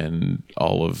 and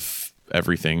all of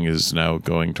everything is now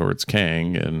going towards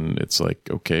Kang, and it's like,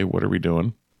 okay, what are we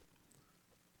doing?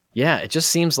 Yeah, it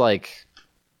just seems like.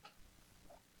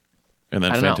 And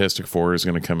then Fantastic Four is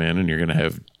going to come in, and you're going to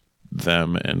have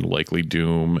them and likely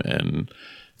Doom, and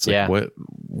it's like,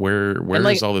 where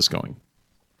is all this going?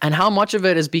 And how much of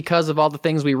it is because of all the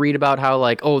things we read about, how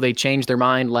like, oh, they change their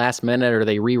mind last minute, or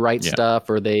they rewrite stuff,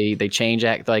 or they change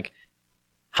act. Like,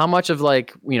 how much of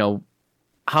like, you know,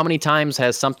 how many times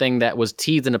has something that was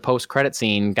teased in a post-credit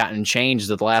scene gotten changed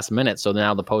at the last minute, so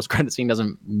now the post-credit scene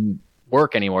doesn't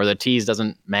work anymore, the tease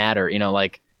doesn't matter, you know,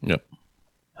 like,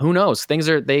 who knows?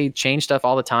 They change stuff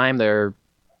all the time. They're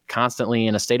constantly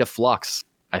in a state of flux,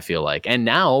 I feel like. And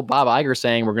now Bob Iger's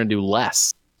saying we're going to do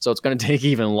less, so it's going to take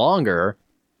even longer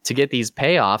to get these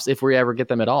payoffs if we ever get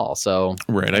them at all. So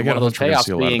I got those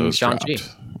payoffs being Shang-Chi.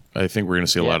 I think we're going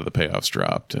to see a lot of the payoffs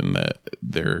dropped, and that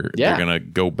they're going to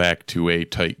go back to a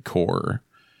tight core,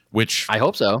 which I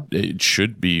hope so. It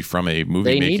should be from a movie.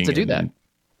 They making need to do that.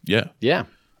 Yeah.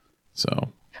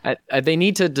 So they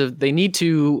need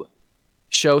to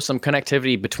show some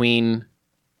connectivity between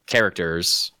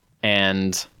characters,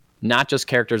 and not just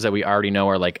characters that we already know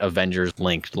are like Avengers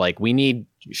linked. Like, we need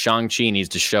Shang-Chi needs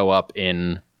to show up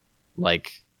in,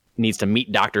 like, needs to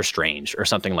meet Doctor Strange or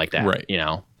something like that. Right. You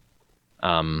know.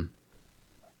 I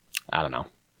don't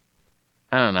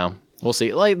know. We'll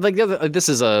see. This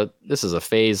is a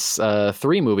Phase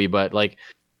 3 movie, but like,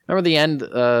 remember the end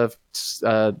of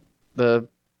the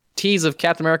tease of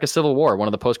Captain America: Civil War? One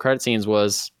of the post-credit scenes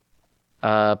was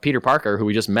Peter Parker, who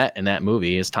we just met in that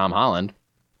movie, is Tom Holland,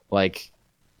 like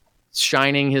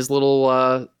shining his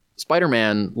little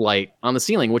Spider-Man light on the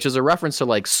ceiling, which is a reference to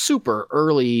like super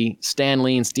early Stan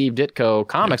Lee and Steve Ditko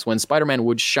comics when Spider-Man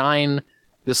would shine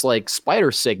this like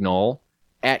spider signal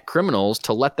at criminals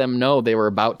to let them know they were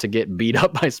about to get beat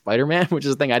up by Spider-Man, which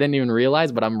is a thing I didn't even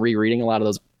realize, but I'm rereading a lot of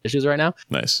those issues right now.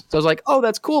 Nice. So I was like, oh,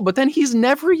 that's cool. But then he's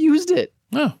never used it.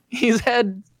 Oh. He's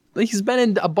been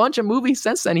in a bunch of movies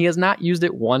since then. He has not used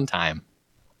it one time.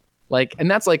 Like,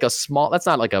 and that's like that's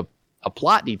not like a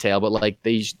plot detail, but like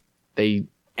they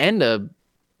end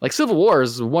like Civil War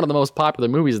is one of the most popular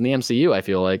movies in the MCU. I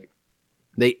feel like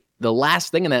the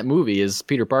last thing in that movie is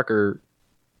Peter Parker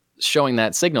showing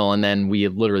that signal, and then we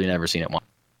have literally never seen it once.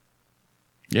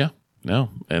 Yeah, no.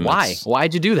 And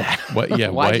why'd you do that?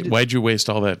 Why'd you waste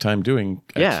all that time doing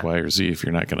X, Y, or Z if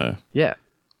you're not gonna? Yeah.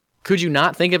 Could you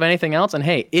not think of anything else? And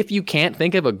hey, if you can't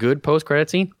think of a good post-credit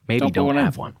scene, maybe don't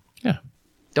have one. Yeah.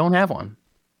 Don't have one.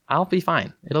 I'll be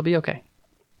fine. It'll be okay.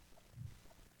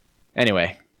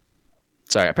 Anyway.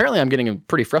 Sorry. Apparently I'm getting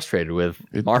pretty frustrated with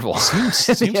Marvel. Seems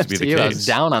to be the case. I was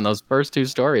down on those first two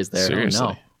stories there. Seriously.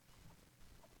 Oh, no.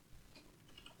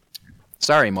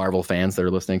 Sorry, Marvel fans that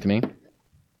are listening to me.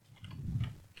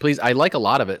 Please, I like a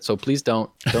lot of it, so please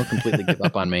don't completely give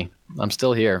up on me. I'm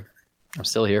still here. I'm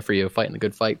still here for you, fighting the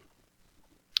good fight.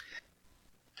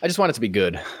 I just want it to be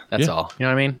good. That's all. You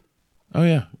know what I mean? Oh,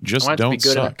 yeah. Just don't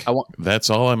suck. That's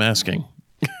all I'm asking.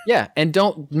 Yeah, and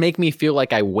don't make me feel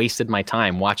like I wasted my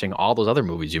time watching all those other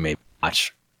movies you made me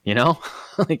watch. You know?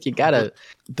 Like, you gotta...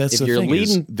 That's the thing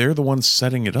is they're the ones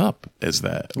setting it up as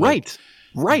that. Right.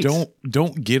 Right.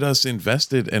 Don't get us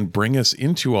invested and bring us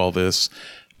into all this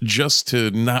just to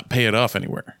not pay it off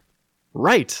anywhere.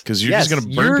 Right. Because you're just going to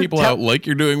burn people out like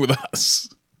you're doing with us.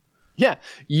 Yeah.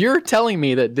 You're telling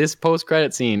me that this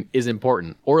post-credit scene is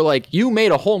important. Or like you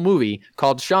made a whole movie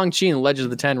called Shang-Chi and the Legend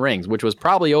of the Ten Rings, which was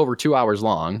probably over 2 hours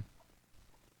long.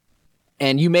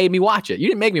 And you made me watch it. You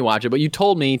didn't make me watch it, but you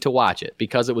told me to watch it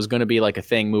because it was going to be like a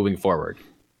thing moving forward.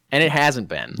 And it hasn't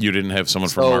been. You didn't have someone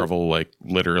from Marvel like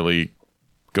literally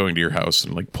going to your house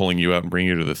and like pulling you out and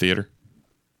bringing you to the theater?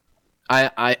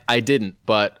 I didn't,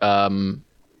 but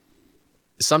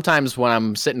sometimes when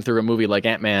I'm sitting through a movie like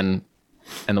Ant-Man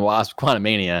and the Wasp: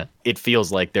 Quantumania, it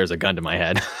feels like there's a gun to my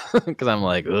head because I'm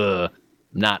like, ugh,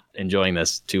 not enjoying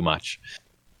this too much.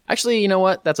 Actually, you know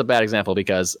what? That's a bad example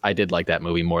because I did like that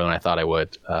movie more than I thought I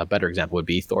would. A better example would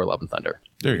be Thor: Love and Thunder.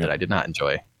 There you go. That I did not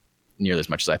enjoy nearly as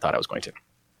much as I thought I was going to.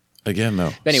 Again,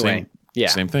 though. Anyway,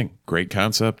 same thing. Great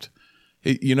concept.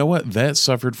 You know what? That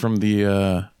suffered from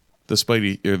the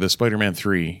Spider-Man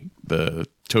 3, the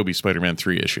Tobey Spider-Man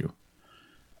 3 issue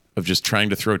of just trying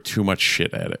to throw too much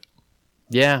shit at it.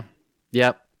 Yeah.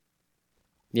 Yep.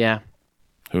 Yeah.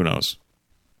 Who knows?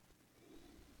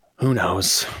 Who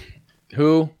knows?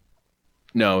 Who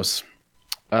knows?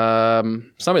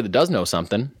 Somebody that does know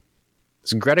something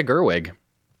is Greta Gerwig.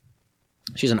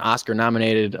 She's an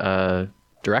Oscar-nominated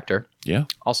director. Yeah.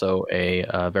 Also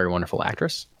a very wonderful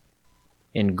actress.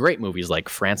 In great movies like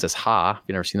Frances Ha. If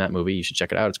you've never seen that movie, you should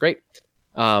check it out. It's great.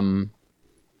 Greta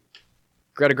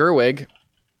Gerwig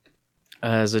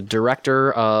is a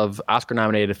director of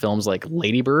Oscar-nominated films like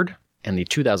Lady Bird and the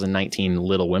 2019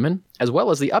 Little Women, as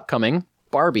well as the upcoming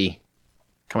Barbie,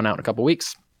 coming out in a couple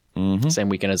weeks. Mm-hmm. Same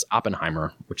weekend as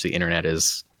Oppenheimer, which the internet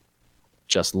is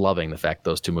just loving the fact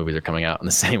those two movies are coming out on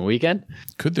the same weekend.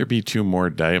 Could there be two more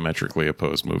diametrically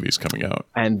opposed movies coming out?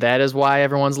 And that is why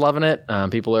everyone's loving it.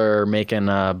 People are making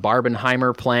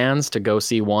Barbenheimer plans to go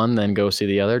see one, then go see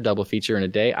the other, double feature in a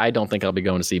day. I don't think I'll be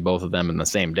going to see both of them in the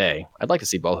same day. I'd like to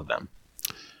see both of them.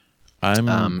 I'm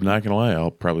not going to lie.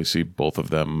 I'll probably see both of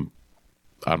them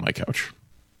on my couch.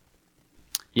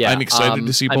 Yeah, I'm excited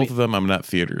to see both of them. I'm not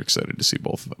theater excited to see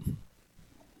both of them.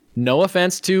 No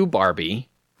offense to Barbie,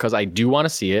 because I do want to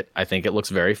see it. I think it looks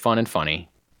very fun and funny.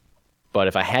 But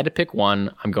if I had to pick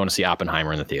one, I'm going to see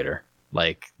Oppenheimer in the theater.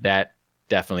 Like, that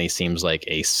definitely seems like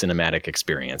a cinematic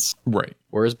experience. Right.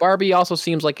 Whereas Barbie also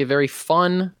seems like a very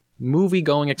fun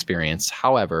movie-going experience.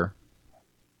 However,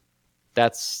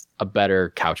 that's a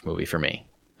better couch movie for me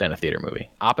than a theater movie.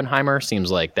 Oppenheimer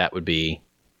seems like that would be,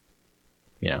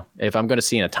 you know, if I'm going to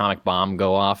see an atomic bomb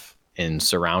go off in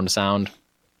surround sound,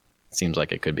 it seems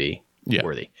like it could be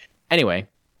worthy. Anyway,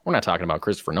 we're not talking about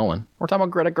Christopher Nolan. We're talking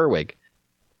about Greta Gerwig.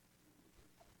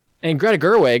 And Greta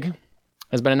Gerwig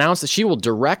has been announced that she will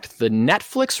direct the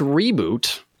Netflix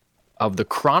reboot of the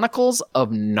Chronicles of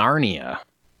Narnia.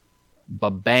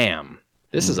 Ba-bam.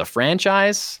 This is a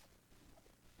franchise.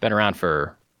 Been around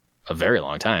for a very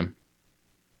long time.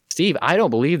 Steve, I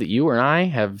don't believe that you and I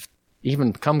have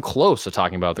even come close to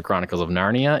talking about the Chronicles of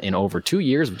Narnia in over 2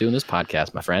 years of doing this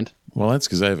podcast, my friend. Well, that's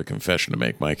because I have a confession to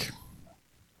make, Mike.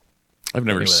 I've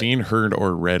never seen, heard,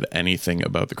 or read anything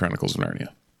about the Chronicles of Narnia.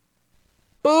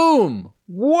 Boom!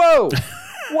 Whoa!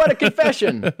 What a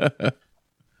confession!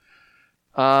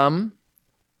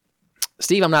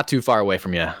 Steve, I'm not too far away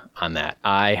from you on that.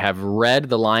 I have read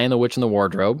The Lion, the Witch, and the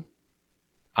Wardrobe.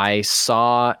 I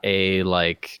saw a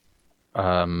like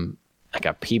a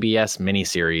PBS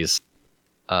miniseries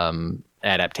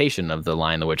adaptation of The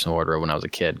Lion, the Witch, and the Wardrobe when I was a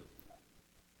kid,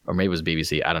 or maybe it was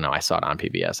BBC. I don't know. I saw it on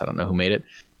PBS. I don't know who made it.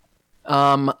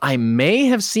 I may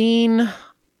have seen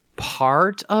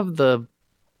part of the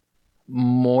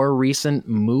more recent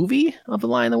movie of The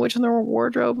Lion, the Witch, and the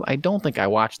Wardrobe. I don't think I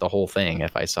watched the whole thing.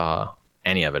 If I saw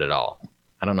any of it at all,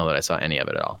 I don't know that I saw any of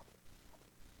it at all.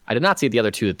 I did not see the other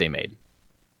two that they made.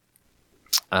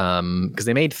 Because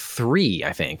they made 3,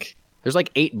 I think. There's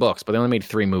like 8 books, but they only made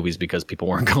 3 movies because people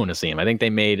weren't going to see them. I think they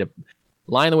made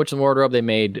Lion, the Witch, and the Wardrobe. They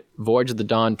made Voyage of the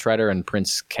Dawn Treader and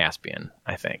Prince Caspian,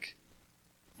 I think.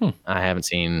 I haven't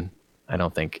seen, I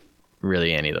don't think,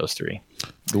 really any of those 3.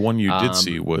 The one you did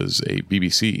see was a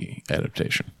BBC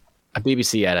adaptation. A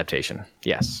BBC adaptation,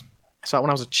 yes. I saw it when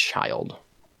I was a child.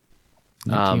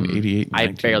 1988. I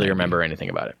barely remember anything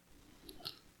about it.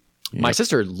 Yep. My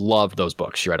sister loved those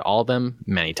books. She read all of them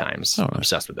many times. Oh, nice.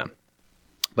 Obsessed with them.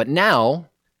 But now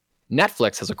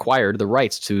Netflix has acquired the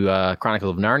rights to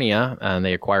Chronicles of Narnia, and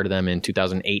they acquired them in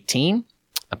 2018.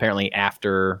 Apparently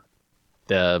after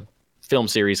the film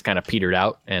series kind of petered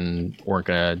out and weren't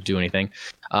going to do anything.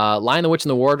 Lion, the Witch, and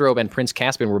the Wardrobe and Prince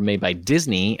Caspian were made by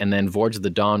Disney, and then Voyage of the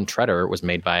Dawn Treader was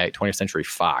made by 20th Century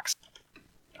Fox.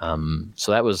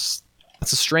 So that's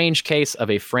a strange case of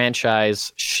a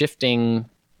franchise shifting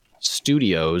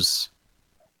studios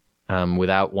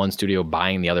without one studio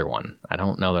buying the other one. I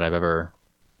don't know that I've ever,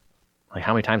 like,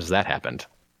 how many times has that happened?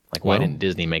 Like, why didn't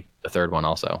Disney make the third one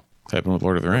also? It's happened with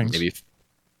Lord of the Rings. Maybe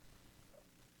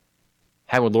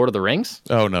happened with Lord of the Rings?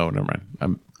 Oh no, never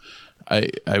mind.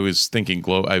 I was thinking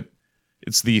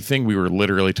it's the thing we were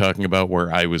literally talking about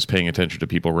where I was paying attention to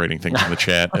people writing things in the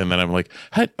chat, and then I'm like,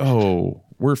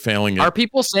 we're failing it. Are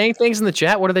people saying things in the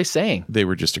chat? What are they saying? They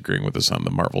were just agreeing with us on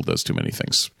the Marvel does too many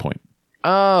things point.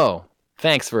 Oh,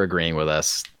 thanks for agreeing with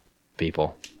us,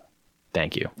 people.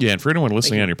 Thank you. Yeah, and for anyone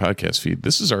listening on your podcast feed,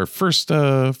 this is our first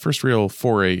real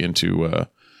foray into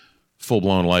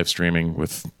full-blown live streaming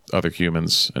with other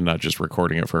humans and not just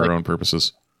recording it for our own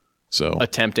purposes. So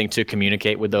attempting to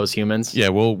communicate with those humans. Yeah,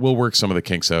 we'll work some of the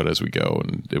kinks out as we go,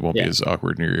 and it won't be as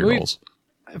awkward near your ear holes.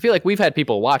 I feel like we've had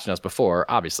people watching us before,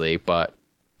 obviously, but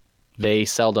they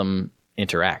seldom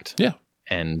interact. Yeah.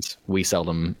 And we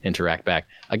seldom interact back.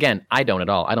 Again, I don't at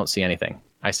all. I don't see anything.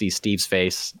 I see Steve's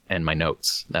face and my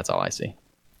notes. That's all I see.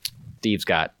 Steve's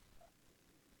got,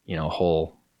 a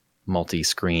whole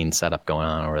multi-screen setup going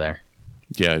on over there.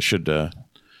 Yeah, I should. Yeah.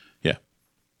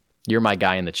 You're my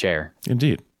guy in the chair.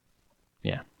 Indeed.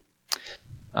 Yeah.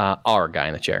 Our guy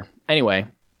in the chair. Anyway,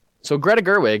 so Greta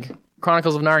Gerwig,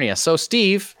 Chronicles of Narnia. So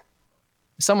Steve,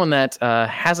 someone that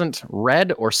hasn't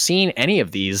read or seen any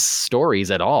of these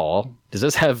stories at all, does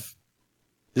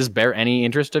this bear any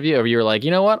interest of you? Or you're like,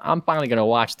 you know what? I'm finally going to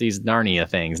watch these Narnia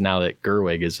things now that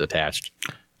Gerwig is attached.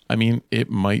 I mean, it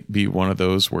might be one of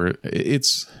those where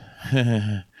it's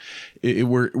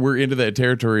we're into that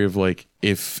territory of like,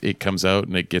 if it comes out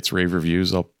and it gets rave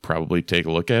reviews, I'll probably take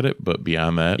a look at it. But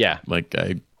beyond that, like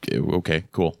okay,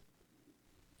 cool.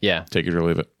 Yeah. Take it or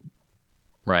leave it.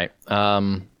 Right.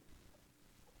 I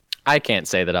can't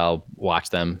say that I'll watch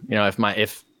them.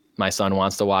 If my son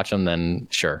wants to watch them, then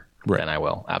sure. Right. Then I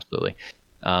will. Absolutely.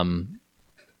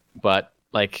 But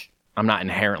like, I'm not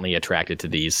inherently attracted to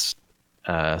these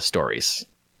stories,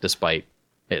 despite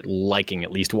it liking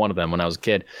at least one of them when I was a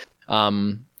kid.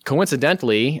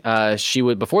 Coincidentally, she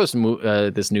would, before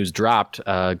this news dropped,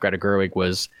 Greta Gerwig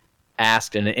was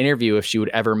asked in an interview if she would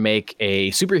ever make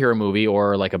a superhero movie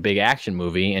or like a big action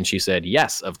movie, and she said,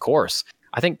 yes, of course.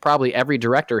 I think probably every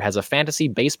director has a fantasy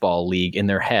baseball league in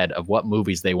their head of what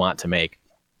movies they want to make.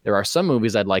 There are some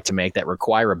movies I'd like to make that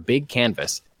require a big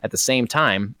canvas. At the same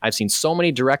time, I've seen so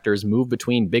many directors move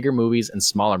between bigger movies and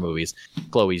smaller movies.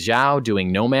 Chloe Zhao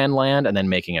doing No Man Land and then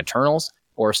making Eternals,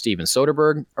 or Steven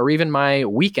Soderbergh, or even my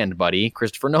weekend buddy,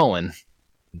 Christopher Nolan.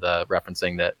 The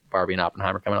referencing that Barbie and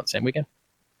Oppenheimer coming out the same weekend.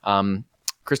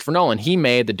 Christopher Nolan, he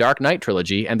made the Dark Knight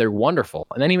trilogy, and they're wonderful.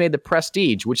 And then he made The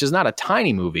Prestige, which is not a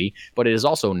tiny movie, but it is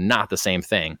also not the same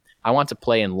thing. I want to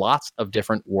play in lots of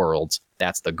different worlds.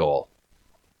 That's the goal.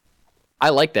 I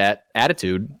like that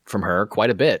attitude from her quite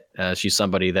a bit. She's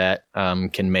somebody that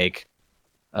can make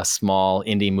a small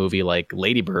indie movie like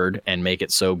Lady Bird and make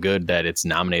it so good that it's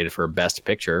nominated for Best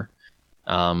Picture.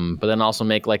 But then also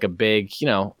make like a big,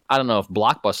 I don't know if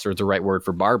blockbuster is the right word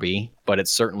for Barbie, but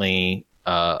it's certainly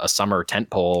a summer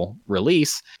tentpole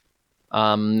release.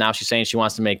 Now she's saying she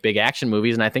wants to make big action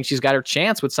movies, and I think she's got her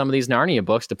chance with some of these Narnia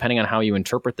books, depending on how you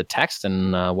interpret the text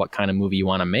and what kind of movie you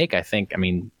want to make. I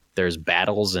mean, there's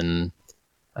battles and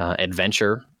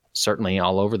adventure certainly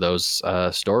all over those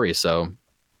stories. So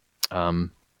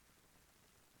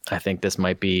I think this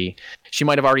might be, she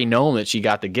might have already known that she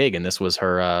got the gig, and this was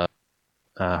her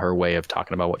way of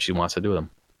talking about what she wants to do with them.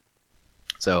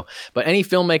 So, but any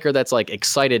filmmaker that's like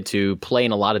excited to play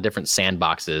in a lot of different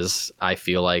sandboxes, I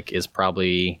feel like is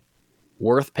probably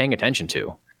worth paying attention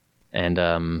to, and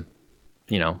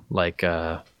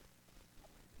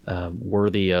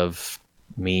worthy of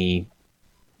me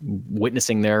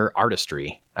witnessing their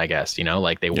artistry, I guess.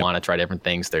 Like they want to try different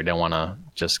things. They don't want to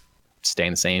just stay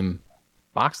in the same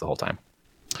box the whole time.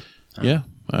 Yeah,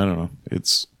 I don't know.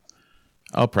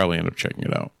 I'll probably end up checking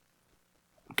it out.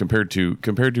 Compared to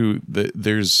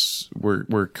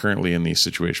we're currently in the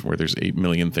situation where there's 8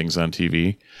 million things on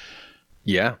TV.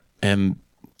 Yeah. And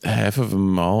half of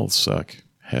them all suck.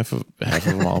 Half of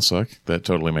them all suck. That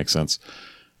totally makes sense.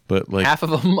 But like half of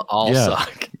them all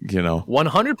suck.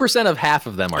 100% of half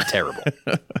of them are terrible.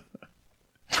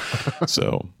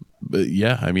 So, but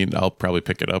yeah, I mean, I'll probably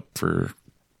pick it up for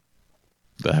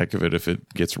the heck of it if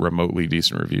it gets remotely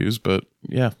decent reviews, but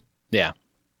yeah. Yeah.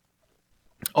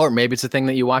 Or maybe it's a thing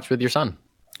that you watch with your son.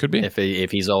 Could be. If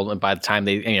he's old, and by the time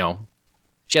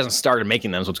she hasn't started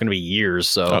making them, so it's going to be years.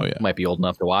 So might be old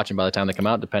enough to watch them by the time they come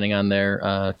out, depending on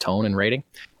their tone and rating.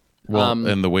 Well,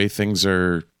 and the way things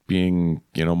are being,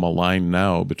 maligned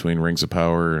now between Rings of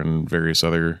Power and various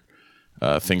other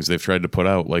things they've tried to put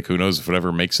out, like who knows if it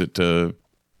ever makes it to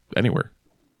anywhere.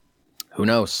 Who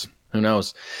knows?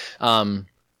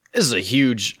 This is a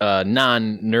huge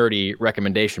non-nerdy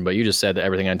recommendation, but you just said that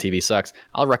everything on TV sucks.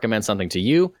 I'll recommend something to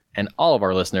you and all of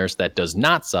our listeners that does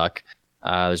not suck.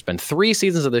 There's been 3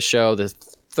 seasons of this show. The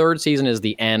 3rd season is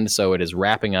the end, so it is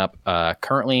wrapping up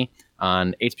currently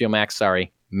on HBO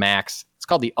Max. It's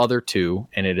called The Other Two,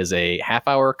 and it is a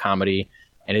half-hour comedy,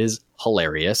 and it is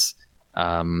hilarious.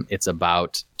 It's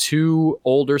about 2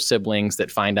 older siblings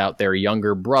that find out their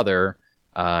younger brother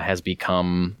has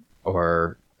become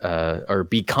or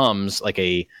becomes like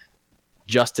a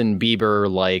Justin Bieber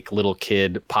like little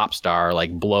kid pop star,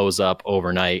 like blows up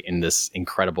overnight in this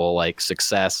incredible like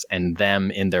success, and them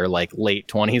in their like late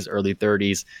 20s, early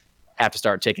 30s have to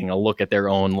start taking a look at their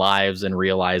own lives and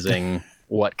realizing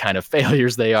what kind of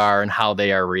failures they are and how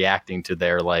they are reacting to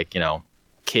their like,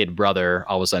 kid brother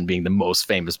all of a sudden being the most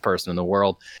famous person in the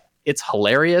world. It's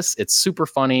hilarious. It's super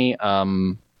funny.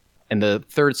 And the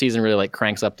 3rd season really like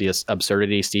cranks up the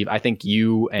absurdity, Steve. I think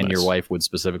you and your wife would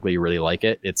specifically really like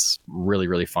it. It's really,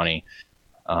 really funny.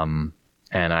 And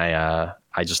I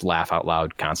just laugh out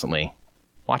loud constantly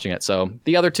watching it. So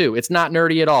The Other Two, it's not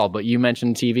nerdy at all, but you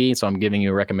mentioned TV, so I'm giving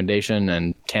you a recommendation,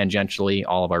 and tangentially,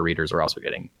 all of our readers are also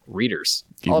getting readers.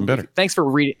 Even better. Thank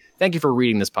you for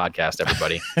reading this podcast,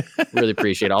 everybody. Really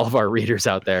appreciate all of our readers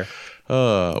out there.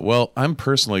 Well, I'm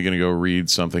personally going to go read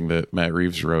something that Matt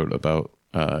Reeves wrote about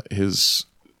his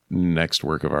next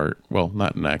work of art. Well,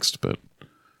 not next, but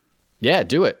yeah,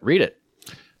 do it. Read it.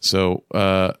 So,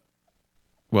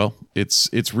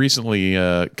 it's recently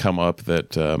come up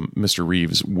that Mr.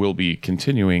 Reeves will be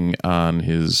continuing on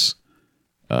his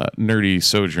nerdy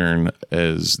sojourn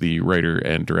as the writer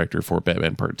and director for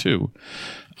Batman Part 2.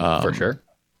 For sure.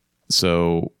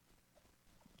 So,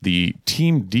 the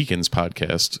Team Deacons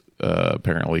podcast,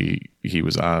 apparently he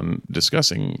was on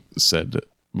discussing said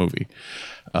movie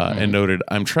and noted,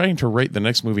 I'm trying to write the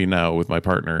next movie now with my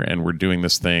partner, and we're doing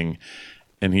this thing,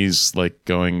 and he's like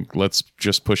going, let's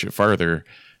just push it farther.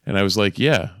 And I was like,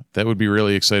 yeah, that would be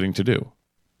really exciting to do.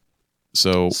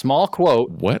 So small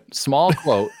quote,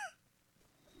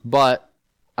 but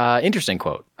interesting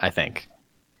quote, I think.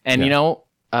 And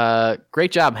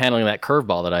great job handling that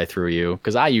curveball that I threw you,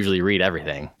 because I usually read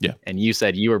everything. Yeah. And you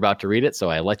said you were about to read it, so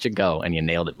I let you go, and you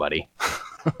nailed it, buddy.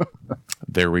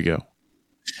 There we go.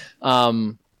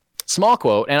 Small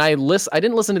quote, and I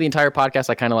didn't listen to the entire podcast.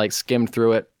 I kind of like skimmed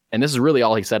through it, and this is really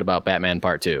all he said about Batman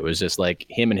Part 2. It was just like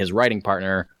him and his writing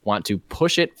partner want to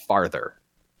push it farther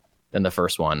than the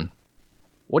first one.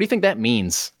 What do you think that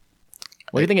means?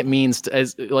 What do you think it means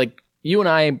as like you and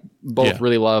I both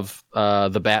really love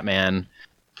the Batman.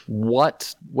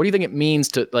 What do you think it means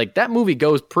to like that movie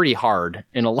goes pretty hard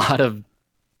in a lot of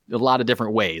a lot of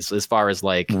different ways as far as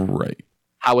like Right.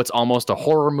 how it's almost a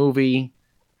horror movie,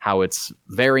 how it's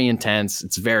very intense,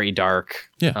 it's very dark.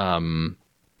 Yeah.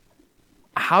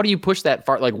 How do you push that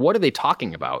far? Like, what are they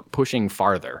talking about? Pushing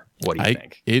farther? What do you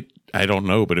think? I don't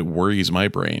know, but it worries my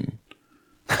brain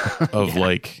of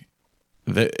like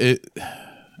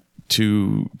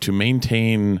to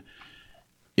maintain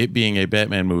it being a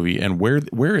Batman movie and where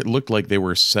it looked like they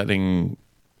were setting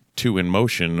to in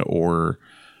motion or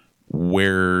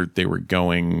where they were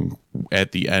going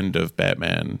at the end of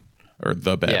Batman or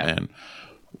the Batman.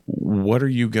 What are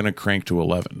you going to crank to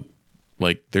 11?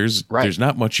 Like there's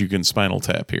not much you can Spinal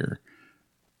Tap here.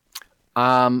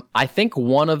 I think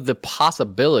one of the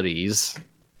possibilities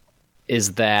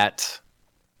is that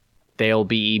they'll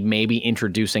be maybe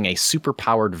introducing a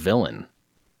superpowered villain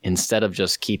instead of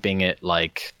just keeping it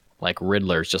like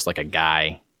Riddler's just like a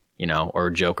guy, you know, or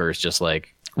Joker's just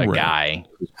like a guy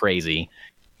who's crazy.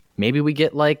 Maybe we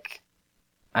get like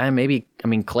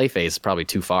Clayface is probably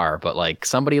too far, but like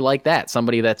somebody like that,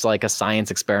 somebody that's like a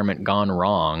science experiment gone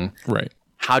wrong. Right.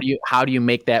 How do you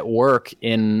make that work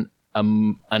in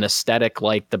an aesthetic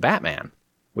like the Batman,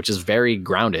 which is very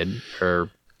grounded or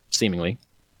seemingly?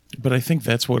 But I think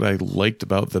that's what I liked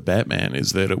about the Batman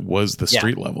is that it was the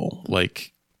street level.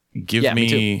 Like give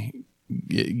me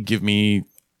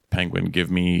Penguin,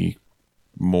 give me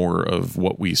more of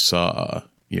what we saw,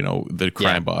 you know, the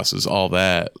crime bosses, all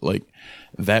that. Like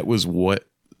that was what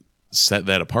set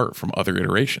that apart from other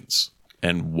iterations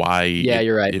and why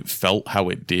you're right. It felt how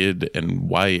it did and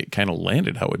why it kind of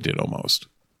landed how it did almost.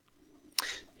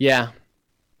 Yeah,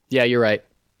 you're right.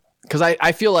 Because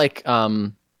I feel like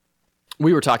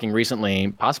we were talking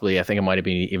recently, possibly I think it might have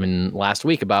been even last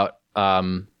week, about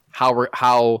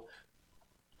how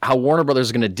Warner Brothers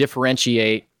is going to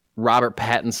differentiate Robert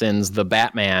Pattinson's The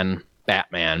Batman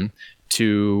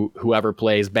to whoever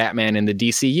plays Batman in the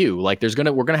DCU. Like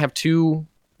we're gonna have two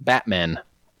Batmen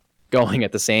going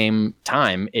at the same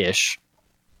time ish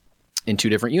in two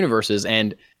different universes,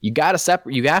 and you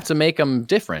have to make them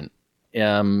different. You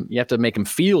have to make them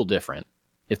feel different.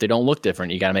 If they don't look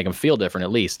different, you got to make them feel different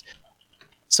at least.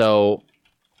 So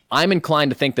I'm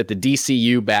inclined to think that the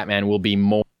DCU Batman will be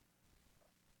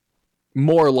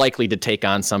more likely to take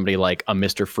on somebody like a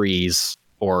Mr. Freeze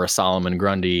or a Solomon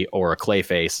Grundy or a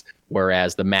Clayface,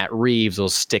 whereas the Matt Reeves will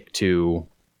stick to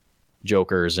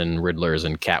Jokers and Riddlers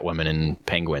and Catwomen and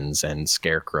Penguins and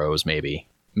Scarecrows maybe.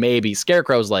 Maybe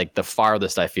Scarecrow's like the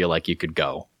farthest I feel like you could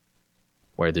go,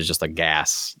 where there's just a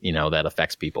gas, you know, that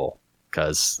affects people.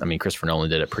 Because, I mean, Christopher Nolan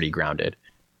did it pretty grounded.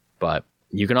 But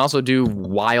you can also do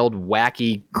wild,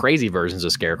 wacky, crazy versions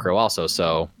of Scarecrow also.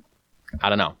 So, I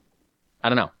don't know.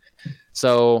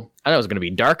 So, I don't know. It's going to be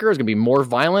darker. It's going to be more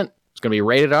violent. It's going to be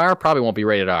rated R. Probably won't be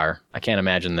rated R. I can't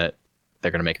imagine that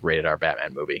they're going to make a rated R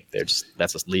Batman movie. That's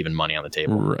just leaving money on the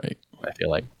table. Right. I feel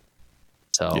like.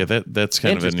 So yeah, that's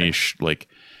kind of a niche. Like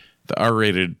the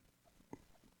R-rated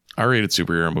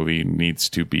superhero movie needs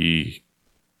to be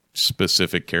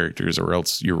specific characters, or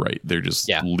else you're right. They're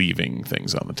just leaving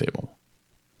things on the table.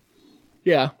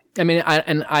 Yeah. I mean,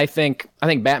 I think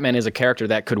Batman is a character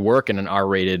that could work in an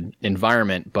R-rated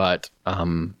environment, but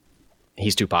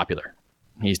he's too popular.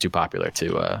 He's too popular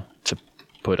to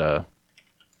put a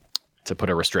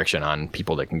restriction on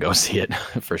people that can go see it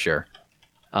for sure.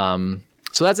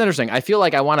 So that's interesting. I feel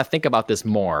like I want to think about this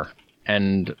more.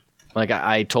 And like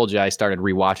I told you, I started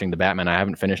rewatching The Batman. I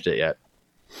haven't finished it yet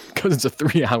because it's a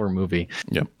 3-hour movie.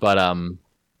 Yep. But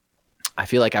I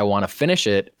feel like I want to finish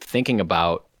it thinking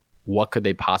about what could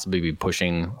they possibly be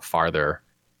pushing farther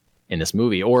in this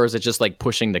movie? Or is it just like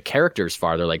pushing the characters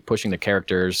farther, like pushing the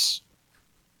characters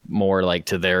more like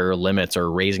to their limits or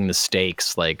raising the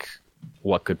stakes? Like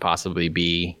what could possibly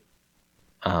be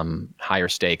higher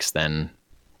stakes than,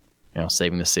 you know,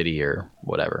 saving the city or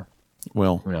whatever?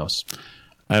 Well, who knows?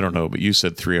 I don't know, but you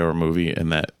said 3-hour movie, and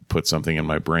that put something in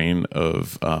my brain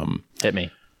of hit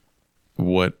me.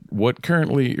 What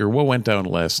currently, or what went down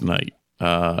last night?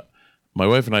 My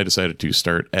wife and I decided to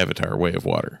start Avatar: Way of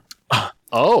Water.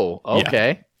 Oh,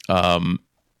 okay. Yeah.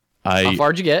 How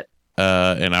far'd you get?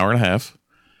 An hour and a half.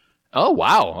 Oh,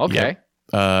 wow. Okay.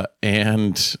 Yeah.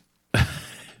 And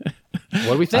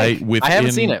what do we think? I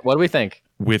haven't seen it. What do we think?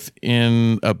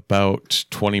 Within about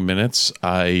 20 minutes,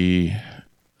 I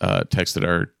texted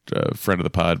our friend of the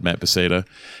pod, Matt Beseda,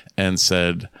 and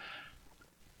said,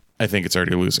 I think it's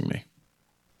already losing me.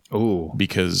 Ooh.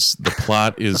 Because the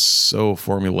plot is so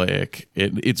formulaic.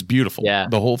 It's beautiful. Yeah.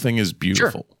 The whole thing is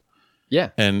beautiful. Sure. Yeah.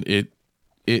 And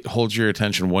it holds your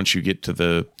attention once you get to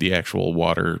the actual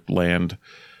water land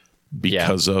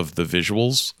because of the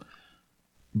visuals.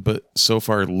 But so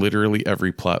far, literally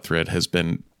every plot thread has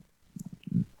been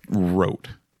rote,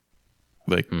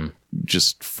 like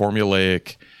just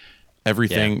formulaic.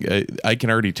 Everything. I can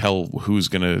already tell who's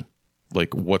gonna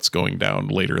like what's going down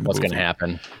later in the movie. What's gonna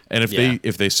happen? And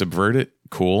if they subvert it,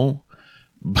 cool.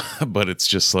 But it's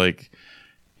just like,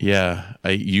 James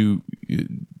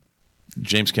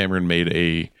Cameron made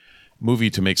a movie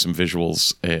to make some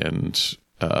visuals and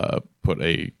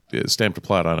stamped a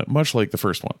plot on it, much like the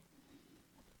first one.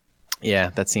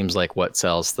 Yeah, that seems like what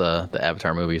sells the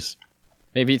Avatar movies.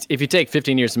 Maybe if you take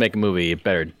 15 years to make a movie, it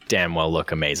better damn well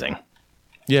look amazing.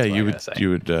 Yeah, you would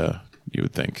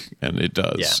think, and it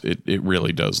does. Yeah. It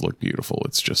really does look beautiful.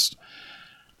 It's just,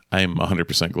 I am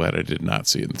 100% glad I did not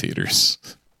see it in theaters.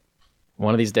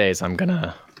 One of these days, I'm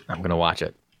gonna watch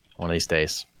it. One of these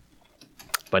days,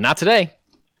 but not today,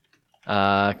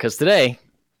 because today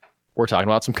we're talking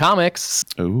about some comics.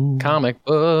 Ooh. Comic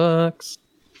books.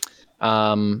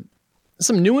 Some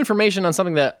new information on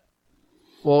something that.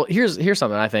 Well, here's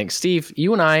something I think. Steve,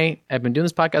 you and I have been doing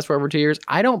this podcast for over 2 years.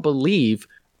 I don't believe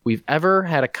we've ever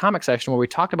had a comic section where we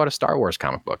talked about a Star Wars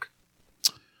comic book.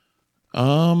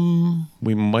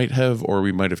 We might have, or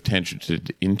we might have tangented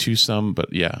into some,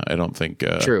 but yeah, I don't think.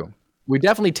 True. We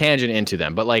definitely tangent into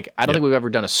them, but like I don't think we've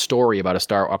ever done a story about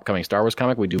a upcoming Star Wars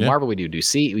comic. We do Marvel, we do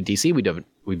DC,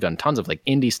 we've done tons of like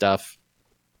indie stuff.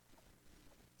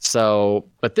 So,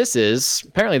 but this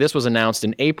was announced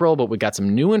in April, but we got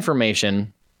some new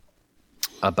information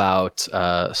about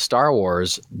Star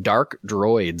Wars Dark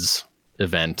Droids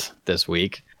event this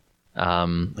week. Like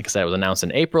I said, it was announced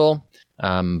in April,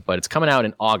 but it's coming out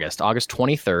in August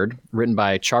 23rd, written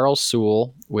by Charles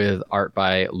Soule with art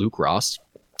by Luke Ross.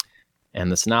 And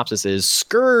the synopsis is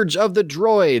Scourge of the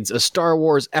Droids, a Star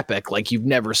Wars epic like you've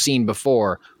never seen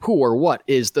before. Who or what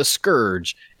is the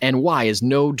Scourge? And why is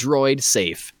no droid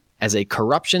safe? As a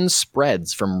corruption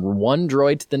spreads from one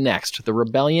droid to the next, the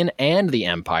Rebellion and the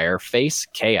Empire face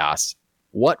chaos.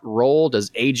 What role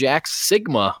does Ajax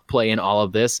Sigma play in all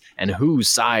of this? And whose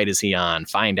side is he on?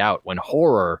 Find out when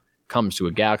horror comes to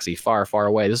a galaxy far, far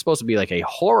away. This is supposed to be like a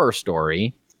horror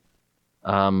story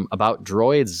about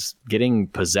droids getting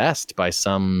possessed by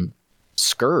some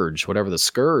scourge, whatever the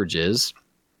scourge is.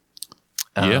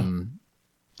 And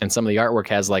some of the artwork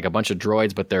has like a bunch of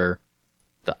droids, but the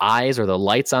eyes or the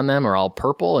lights on them are all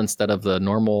purple instead of the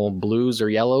normal blues or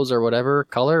yellows or whatever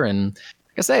color. And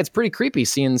like I say, it's pretty creepy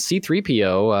seeing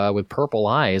C-3PO with purple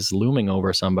eyes looming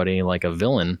over somebody like a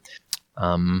villain.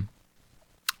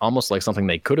 Almost like something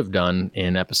they could have done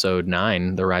in episode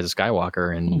 9, The Rise of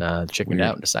Skywalker, and chickened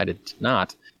out and decided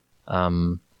not.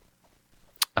 But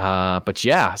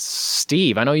yeah,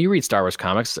 Steve, I know you read Star Wars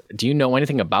comics. Do you know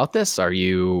anything about this? Are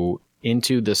you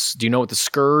into this? Do you know what the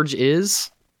Scourge is?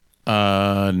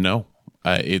 No.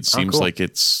 It seems cool. like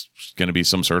it's going to be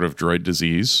some sort of droid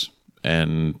disease,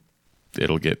 and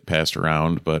it'll get passed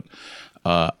around, but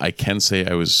I can say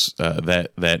I was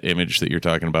that image that you're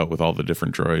talking about with all the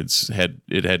different droids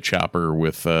had Chopper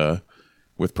with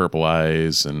purple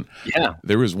eyes, and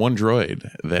there was one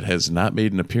droid that has not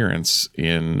made an appearance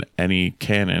in any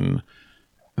canon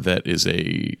that is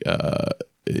a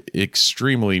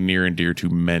extremely near and dear to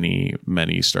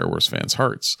many Star Wars fans'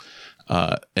 hearts,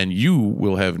 and you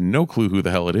will have no clue who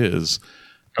the hell it is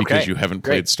because you haven't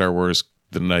played Star Wars: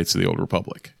 The Knights of the Old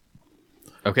Republic.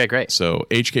 Okay, great. So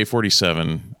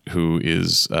HK-47, who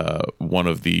is one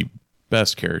of the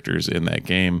best characters in that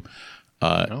game,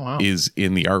 is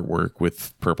in the artwork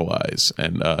with purple eyes.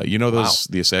 And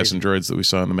the assassin droids that we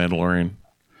saw in The Mandalorian?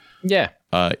 Yeah.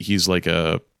 He's like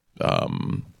a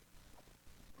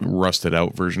rusted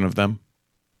out version of them.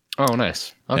 Oh,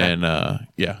 nice. Okay. And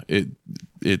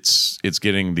it's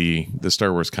getting the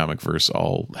Star Wars comic verse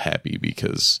all happy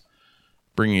because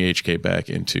bringing HK back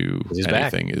into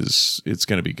anything it's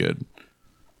going to be good.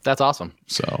 That's awesome.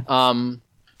 So,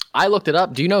 I looked it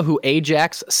up. Do you know who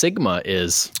Ajax Sigma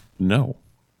is? No.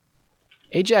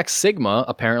 Ajax Sigma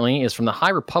apparently is from the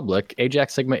High Republic.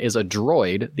 Ajax Sigma is a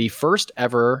droid, the first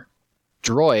ever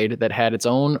droid that had its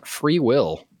own free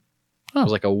will. It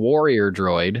was like a warrior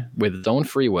droid with its own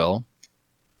free will.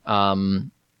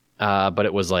 But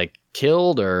it was like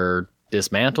killed or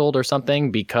dismantled or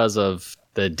something because of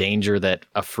the danger that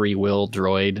a free will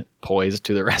droid posed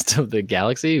to the rest of the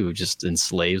galaxy, who just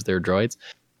enslaves their droids.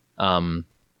 And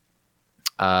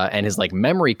his like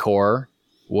memory core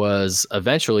was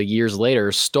eventually years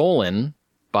later stolen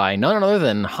by none other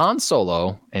than Han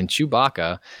Solo and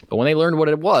Chewbacca. But when they learned what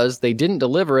it was, they didn't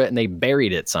deliver it and they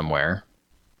buried it somewhere.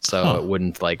 So it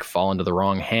wouldn't like fall into the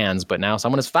wrong hands. But now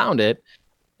someone has found it,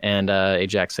 and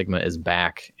Ajax Sigma is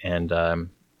back. And I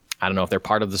don't know if they're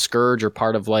part of the Scourge or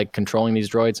part of like controlling these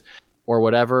droids, or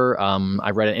whatever. I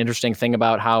read an interesting thing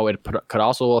about how it could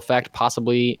also affect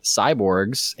possibly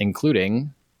cyborgs,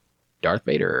 including Darth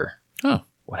Vader. Oh,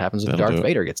 what happens if Darth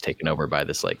Vader gets taken over by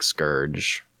this like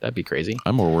scourge? That'd be crazy.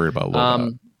 I'm more worried about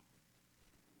Lobot.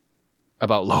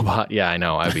 About Lobot, yeah, I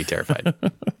know. I'd be terrified.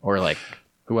 Or like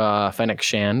Fennec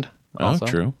Shand. Also. Oh,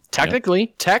 true.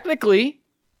 Technically,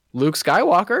 Luke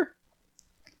Skywalker.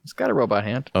 He's got a robot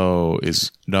hand. No.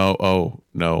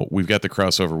 We've got the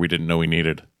crossover we didn't know we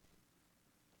needed.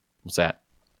 What's that?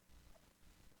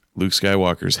 Luke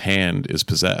Skywalker's hand is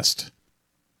possessed.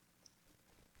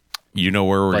 You know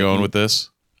where we're going with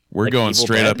this? We're like going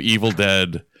straight up Evil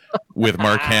Dead with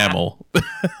Mark Hamill.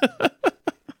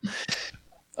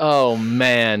 Oh,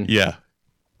 man. Yeah.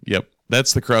 Yep.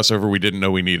 That's the crossover we didn't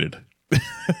know we needed.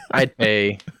 I'd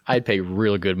pay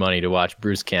real good money to watch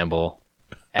Bruce Campbell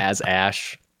as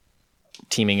Ash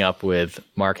teaming up with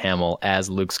Mark Hamill as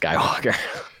Luke Skywalker.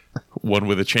 One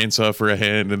with a chainsaw for a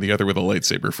hand and the other with a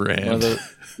lightsaber for a hand.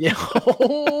 Yeah.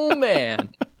 Oh, man.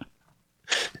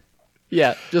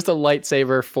 Yeah, just a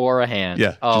lightsaber for a hand.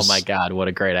 Yeah. Oh, my God, what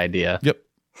a great idea. Yep.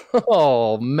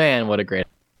 Oh, man, what a great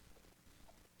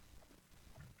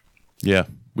Yeah,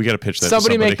 we got to pitch that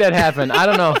Somebody to somebody. make that happen. I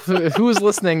don't know who's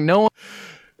listening. No one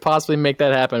possibly make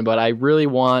that happen, but I really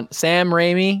want Sam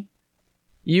Raimi.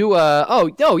 You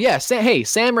yeah,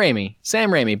 Sam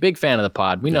Raimi, big fan of the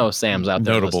pod. We know Sam's out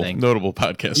there listening. Notable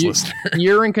podcast listener.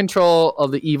 You're in control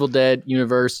of the Evil Dead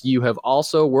universe. You have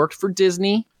also worked for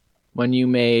Disney when you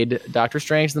made Doctor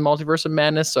Strange and the Multiverse of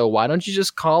Madness. So why don't you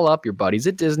just call up your buddies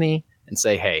at Disney and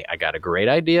say, "Hey, I got a great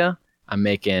idea. I'm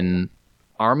making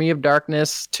Army of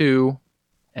Darkness 2,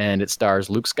 and it stars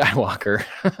Luke Skywalker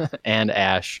and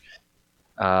Ash."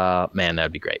 Man,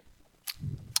 that'd be great.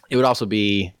 It would also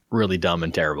be really dumb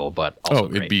and terrible, but also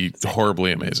it'd be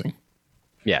horribly amazing.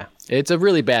 Yeah, it's a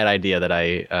really bad idea that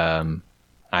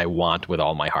I want with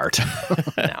all my heart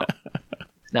now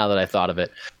that I thought of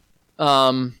it.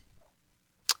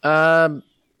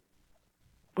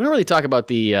 We don't really talk about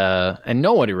the and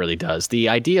nobody really does, the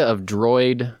idea of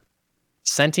droid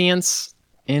sentience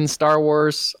in Star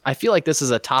Wars. I feel like this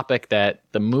is a topic that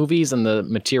the movies and the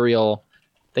material,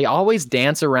 they always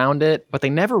dance around it, but they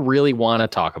never really want to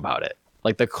talk about it.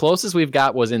 Like the closest we've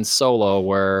got was in Solo,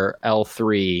 where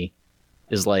L3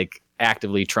 is like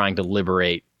actively trying to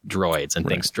liberate droids and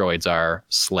thinks droids are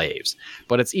slaves.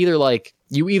 But it's either like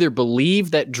you either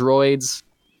believe that droids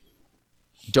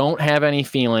don't have any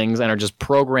feelings and are just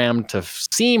programmed to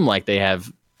seem like they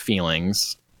have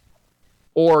feelings,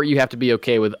 or you have to be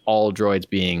okay with all droids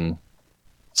being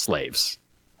slaves.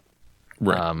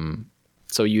 Right.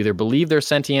 So you either believe they're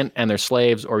sentient and they're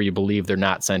slaves, or you believe they're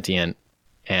not sentient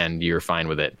and you're fine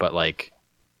with it. But like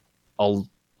a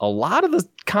lot of the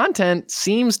content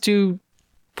seems to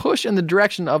push in the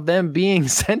direction of them being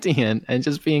sentient and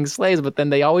just being slaves, but then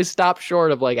they always stop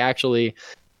short of like actually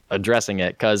addressing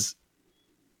it, because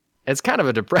it's kind of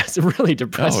a really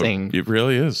depressing it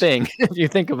really is thing if you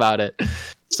think about it.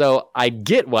 So I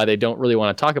get why they don't really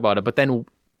want to talk about it, but then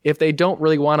if they don't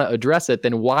really want to address it,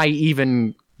 then why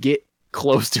even get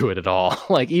close to it at all?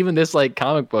 Like even this like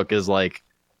comic book is like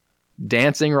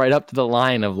dancing right up to the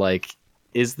line of like,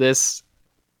 is this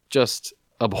just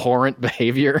abhorrent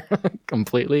behavior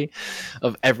completely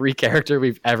of every character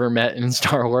we've ever met in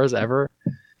Star Wars ever?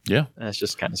 Yeah. That's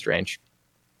just kind of strange.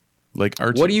 Like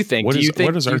R2. What do you think? What is do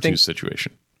you R2's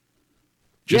situation?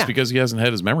 Just because he hasn't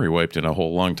had his memory wiped in a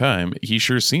whole long time, he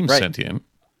sure seems sentient.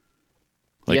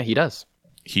 Like, yeah, he does.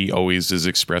 He always is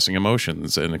expressing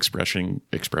emotions and expressing,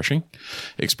 you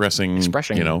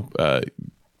know,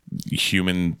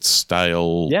 human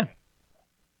style,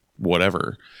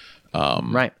 whatever.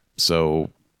 Right.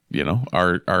 So, you know,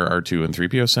 are R2 and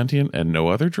 3PO sentient and no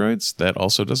other droids? That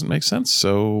also doesn't make sense.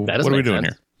 So what are we doing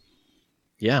here?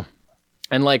 Yeah.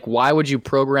 And like, why would you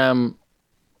program,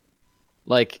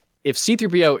 like, if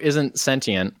C-3PO isn't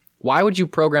sentient, why would you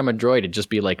program a droid to just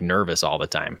be like nervous all the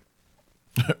time?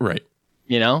 Right.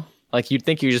 You know, like you'd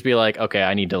think you'd just be like, okay,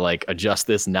 I need to like adjust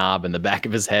this knob in the back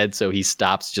of his head so he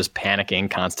stops just panicking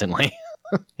constantly,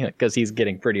 because he's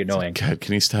getting pretty annoying. God,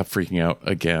 can he stop freaking out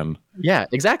again? Yeah,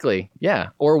 exactly. Yeah.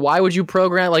 Or why would you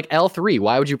program like L3?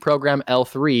 Why would you program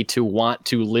L3 to want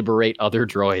to liberate other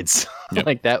droids? Yep.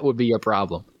 Like that would be a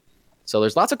problem. So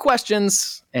there's lots of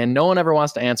questions and no one ever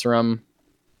wants to answer them.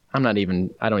 I don't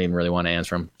even really want to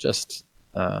answer them. Just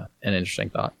an interesting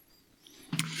thought.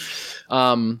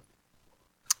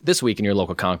 This week in your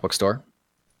local comic book store,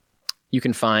 you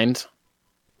can find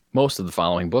most of the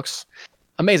following books: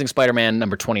 Amazing Spider-Man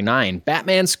number 29,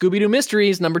 Batman Scooby-Doo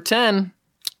Mysteries number 10.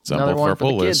 Zombo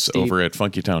Farpolis over at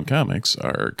Funky Town Comics,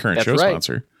 our current show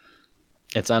sponsor.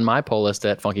 It's on my pull list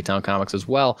at Funky Town Comics as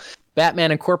well.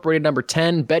 Batman Incorporated number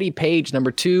 10, Betty Page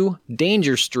number 2,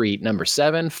 Danger Street number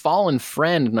 7, Fallen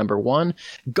Friend number 1,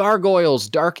 Gargoyles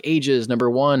Dark Ages number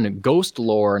 1, Ghost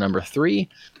Lore number 3,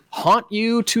 Haunt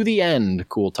You to the End,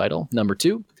 cool title, number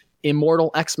 2,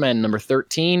 Immortal X-Men number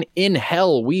 13, In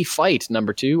Hell We Fight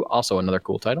number 2, also another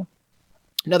cool title.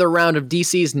 Another round of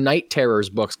DC's Night Terrors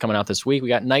books coming out this week. We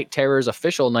got Night Terrors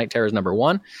official Night Terrors number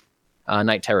 1.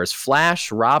 Night Terrors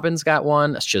Flash, Robin's got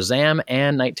one, Shazam,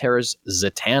 and Night Terrors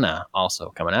Zatanna also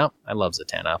coming out. I love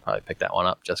Zatanna. I'll probably pick that one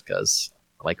up just because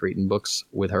I like reading books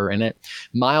with her in it.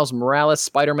 Miles Morales,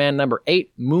 Spider-Man number 8,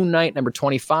 Moon Knight number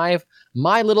 25,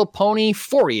 My Little Pony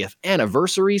 40th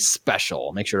Anniversary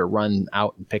Special. Make sure to run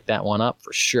out and pick that one up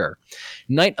for sure.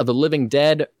 Night of the Living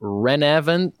Dead, Revenants.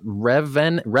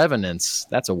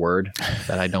 That's a word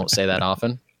that I don't say that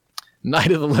often.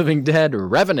 Night of the Living Dead,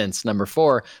 Revenants, number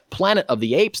 4, Planet of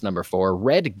the Apes, number 4,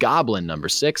 Red Goblin, number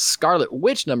 6, Scarlet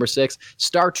Witch, number 6,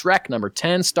 Star Trek, number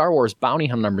 10, Star Wars Bounty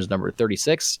Hunter, numbers number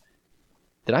 36.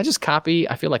 Did I just copy?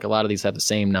 I feel like a lot of these have the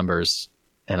same numbers,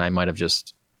 and I might have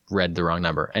just read the wrong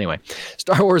number. Anyway,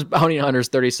 Star Wars Bounty Hunters,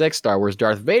 36, Star Wars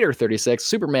Darth Vader, 36,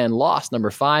 Superman Lost, number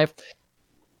 5,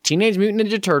 Teenage Mutant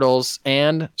Ninja Turtles,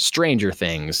 and Stranger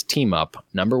Things, Team Up,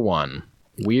 number 1.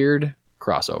 Weird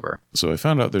crossover. So I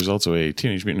found out there's also a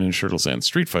Teenage Mutant Ninja Turtles and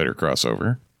Street Fighter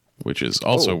crossover, which is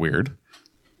also weird.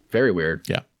 Very weird.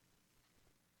 Yeah.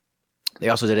 They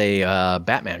also did a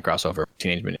Batman crossover,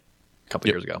 Teenage Mutant, a couple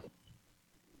years ago.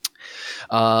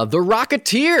 The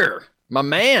Rocketeer, my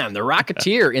man, The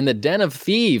Rocketeer in the Den of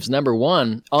Thieves, number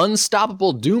 1.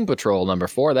 Unstoppable Doom Patrol, number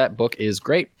 4. That book is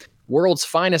great. World's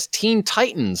Finest Teen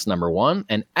Titans, number 1.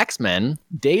 And X-Men,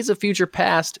 Days of Future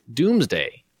Past,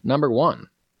 Doomsday, number 1.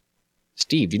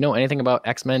 Steve, do you know anything about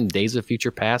X-Men Days of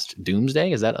Future Past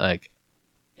Doomsday? Is that like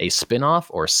a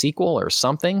spin-off or sequel or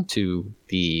something to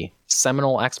the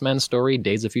seminal X-Men story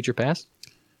Days of Future Past?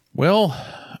 Well,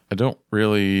 I don't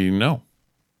really know.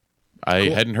 I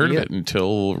hadn't heard of it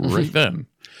until right then.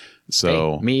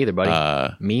 So hey, me either,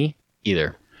 buddy. Me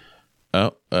either.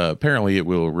 Apparently it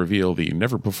will reveal the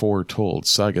never-before-told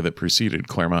saga that preceded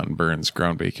Claremont and Burns'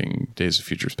 groundbreaking Days of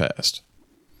Future Past.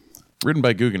 Written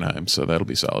by Guggenheim, so that'll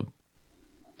be solid.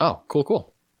 Oh,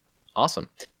 cool. Awesome.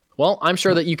 Well, I'm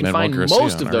sure that you can Manuel find Garcia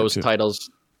most of those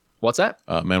titles. What's that?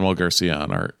 Manuel Garcia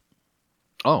on art.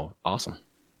 Oh, awesome.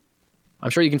 I'm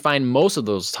sure you can find most of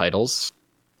those titles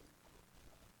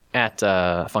at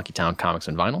Funky Town Comics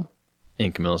and Vinyl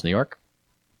in Camillus, New York.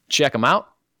 Check them out.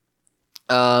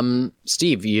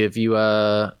 Steve, have you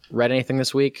read anything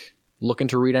this week? Looking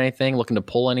to read anything? Looking to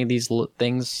pull any of these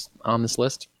things on this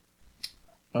list?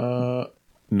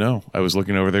 No, I was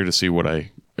looking over there to see what I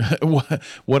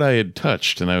what I had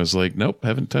touched, and I was like, nope,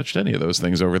 haven't touched any of those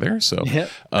things over there. So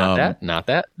not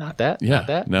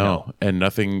that. No. And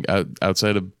nothing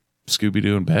outside of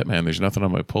Scooby-Doo and Batman. There's nothing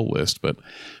on my pull list, but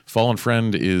Fallen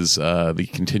Friend is the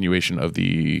continuation of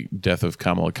the death of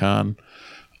Kamala Khan.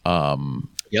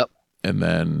 Yep. And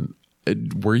then,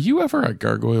 were you ever a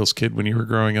Gargoyles kid when you were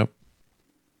growing up?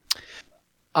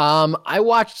 I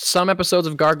watched some episodes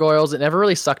of Gargoyles. It never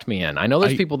really sucked me in. I know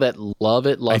there's people that love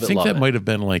it. I think that might have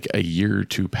been like a year or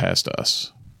two past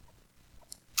us.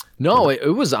 No,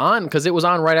 it was on because it was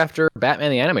on right after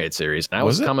Batman the Animated Series. And I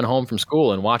was coming home from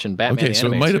school and watching Batman. Okay, the so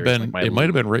Animated it might have series. been. It might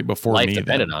have been right before life me.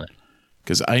 Depended on it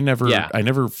because I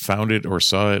never found it or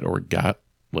saw it or got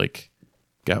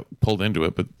pulled into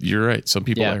it. But you're right. Some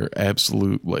people are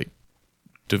absolute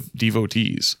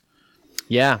devotees.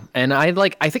 Yeah, and I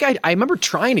think I remember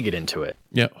trying to get into it.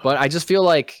 Yeah, but I just feel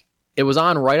like it was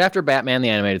on right after Batman the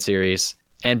Animated Series,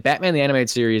 and Batman the Animated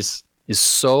Series is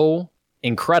so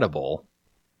incredible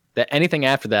that anything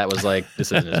after that was like,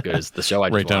 this isn't as good as the show I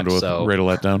just watched. So right a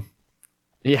letdown.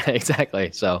 Yeah,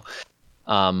 exactly. So,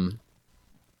 no,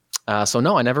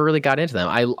 I never really got into them.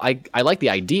 I like the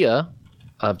idea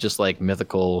of just like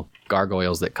mythical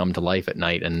gargoyles that come to life at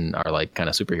night and are like kind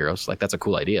of superheroes. Like that's a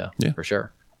cool idea for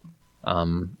sure.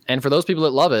 And for those people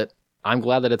that love it, I'm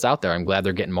glad that it's out there. I'm glad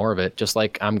they're getting more of it. Just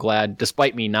like I'm glad,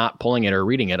 despite me not pulling it or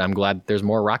reading it, I'm glad there's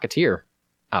more Rocketeer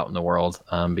out in the world,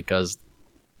 because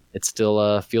it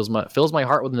still fills my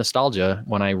heart with nostalgia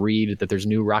when I read that there's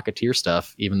new Rocketeer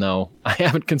stuff, even though I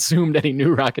haven't consumed any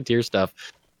new Rocketeer stuff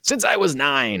since I was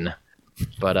 9.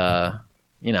 But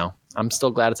I'm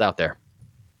still glad it's out there.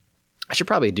 I should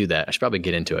probably do that. I should probably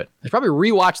get into it. I should probably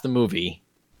rewatch the movie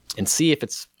and see if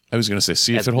it's. I was going to say,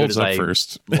 see if it holds up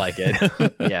first. Like it.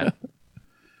 Yeah.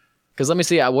 Because let me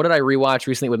see. What did I rewatch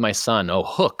recently with my son? Oh,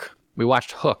 Hook. We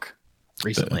watched Hook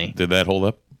recently. Did that hold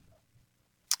up?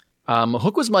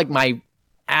 Hook was like my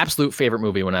absolute favorite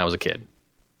movie when I was a kid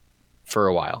for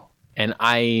a while. and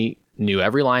I knew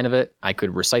every line of it. I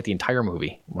could recite the entire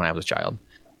movie when I was a child.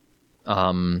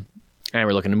 And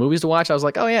we're looking at movies to watch. I was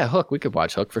like, oh yeah, Hook. We could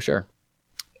watch Hook for sure.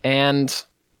 And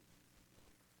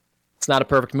it's not a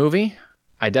perfect movie.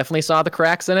 I definitely saw the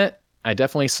cracks in it. I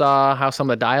definitely saw how some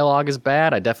of the dialogue is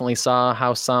bad. I definitely saw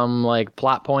how some like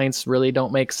plot points really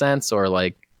don't make sense, or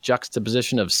like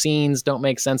juxtaposition of scenes don't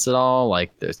make sense at all.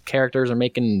 Like the characters are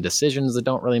making decisions that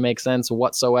don't really make sense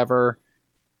whatsoever.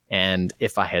 And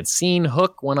if I had seen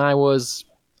Hook when I was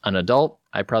an adult,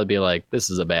 I'd probably be like, this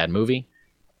is a bad movie.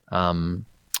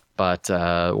 But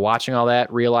watching all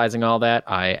that, realizing all that,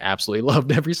 I absolutely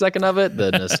loved every second of it.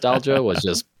 The nostalgia was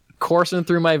just coursing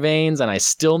through my veins, and I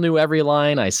still knew every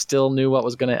line. I still knew what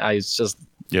was going to,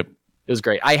 it was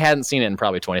great. I hadn't seen it in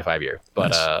probably 25 years,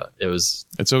 but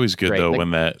it's always good great. Though,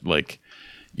 when that, like,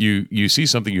 you see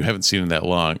something you haven't seen in that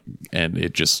long and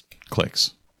it just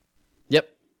clicks. Yep.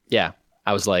 Yeah.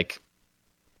 I was like,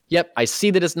 yep, I see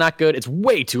that it's not good. It's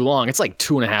way too long. It's like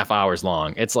 2.5 hours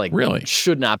long. It's like, really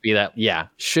should not be that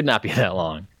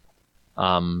long.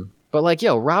 But like,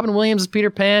 Robin Williams is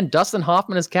Peter Pan, Dustin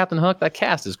Hoffman is Captain Hook. That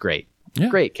cast is great. Yeah.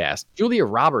 Great cast. Julia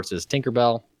Roberts is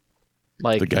Tinkerbell.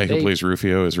 Like the guy who plays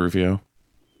Rufio is Rufio.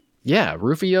 Yeah,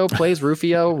 Rufio plays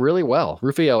Rufio really well.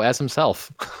 Rufio as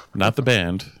himself. Not the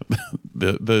band,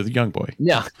 the young boy.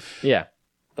 Yeah,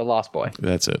 the Lost Boy.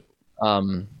 That's it.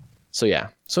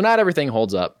 So not everything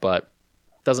holds up, but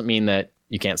doesn't mean that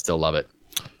you can't still love it.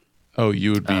 Oh,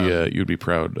 you would be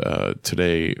proud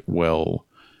today. Well,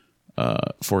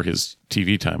 for his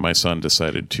TV time, my son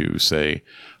decided to say,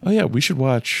 "Oh yeah, we should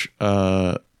watch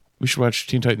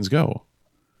Teen Titans Go."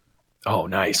 Oh,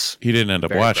 nice. He didn't end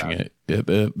up watching it.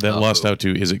 That lost out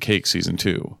to Is It Cake season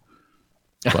 2,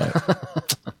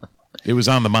 but it was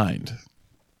on the mind.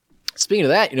 Speaking of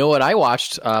that, you know what I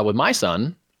watched with my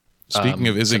son? Speaking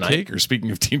of Is It tonight. Cake, or speaking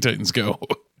of Teen Titans Go?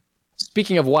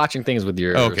 Speaking of watching things with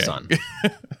your son.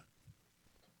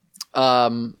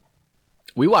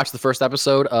 We watched the first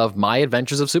episode of My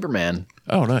Adventures of Superman.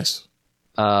 Oh, nice.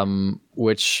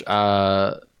 Which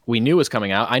we knew was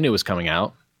coming out. I knew was coming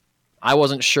out. I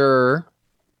wasn't sure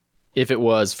if it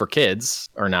was for kids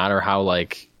or not, or how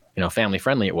family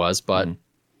friendly it was. But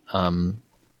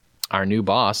our new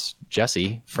boss,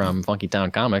 Jesse from Funky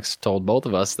Town Comics, told both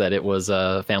of us that it was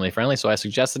family friendly. So I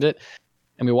suggested it,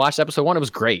 and we watched episode 1. It was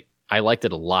great. I liked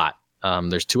it a lot.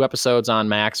 There's 2 episodes on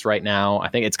Max right now. I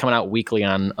think it's coming out weekly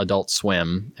on Adult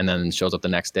Swim, and then shows up the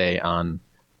next day on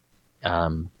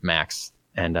Max.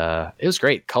 And it was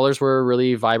great. Colors were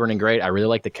really vibrant and great. I really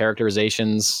like the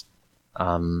characterizations.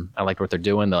 I like what they're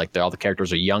doing. All the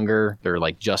characters are younger. They're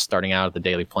like just starting out at the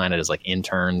Daily Planet as like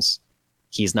interns.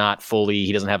 He doesn't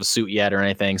have a suit yet or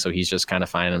anything, so he's just kind of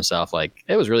finding himself. Like,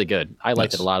 it was really good. I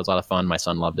liked it a lot. It was a lot of fun. My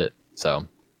son loved it. So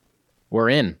we're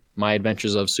in My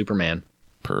Adventures of Superman.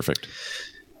 Perfect.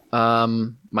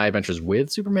 My Adventures with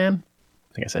Superman.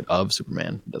 I think I said of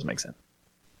Superman. It doesn't make sense.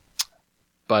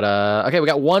 But okay, we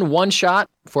got one shot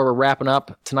before we're wrapping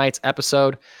up tonight's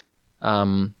episode.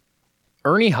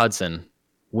 Ernie Hudson,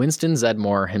 Winston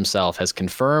Zeddemore himself, has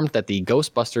confirmed that the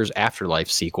Ghostbusters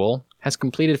Afterlife sequel has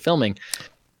completed filming.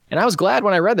 And I was glad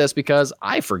when I read this, because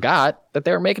I forgot that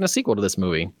they were making a sequel to this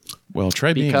movie. Well,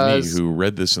 try being me, who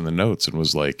read this in the notes and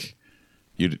was like,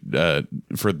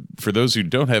 for those who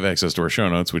don't have access to our show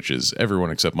notes, which is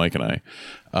everyone except Mike and I,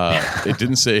 it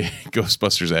didn't say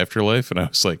Ghostbusters Afterlife, and I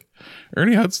was like,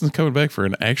 Ernie Hudson's coming back for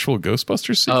an actual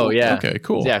Ghostbusters sequel? Oh, yeah. Okay,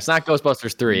 cool. Yeah, it's not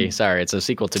Ghostbusters 3. Sorry, it's a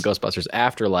sequel to Ghostbusters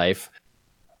Afterlife.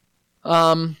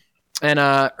 And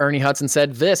Ernie Hudson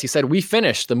said this. He said, "We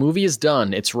finished. The movie is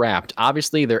done. It's wrapped.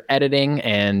 Obviously, they're editing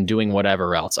and doing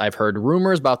whatever else. I've heard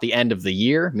rumors about the end of the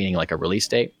year," meaning like a release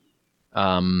date,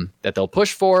 that they'll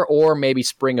push for, or maybe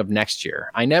spring of next year.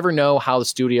 I never know how the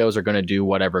studios are going to do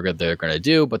whatever they're going to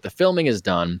do, but the filming is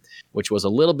done, which was a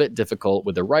little bit difficult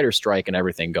with the writer's strike and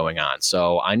everything going on.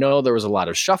 So I know there was a lot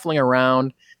of shuffling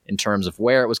around in terms of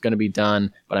where it was going to be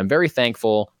done, but I'm very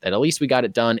thankful that at least we got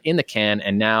it done in the can,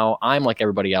 and now I'm, like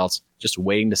everybody else, just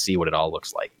waiting to see what it all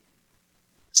looks like.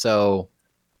 So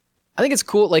I think it's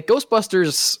cool. Like,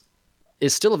 Ghostbusters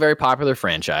is still a very popular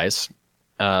franchise.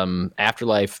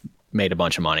 Afterlife made a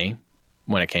bunch of money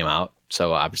when it came out,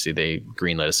 so obviously they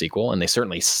greenlit a sequel, and they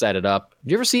certainly set it up.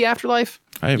 Did you ever see Afterlife?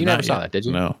 I have You not never saw yet. that, did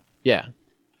you? No. Yeah.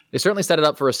 They certainly set it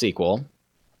up for a sequel.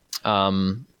 But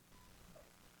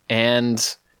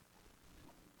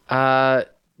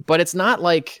it's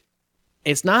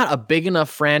not a big enough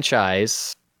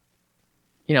franchise.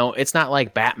 You know, it's not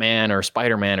like Batman or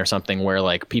Spider-Man or something where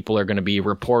like people are going to be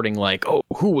reporting like, oh,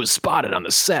 who was spotted on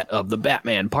the set of the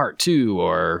Batman Part 2,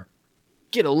 or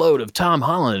get a load of Tom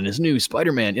Holland and his new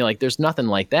Spider-Man. You know, like, there's nothing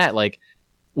like that. Like,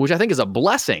 which I think is a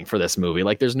blessing for this movie.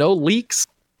 Like, there's no leaks.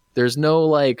 There's no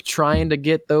like trying to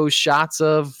get those shots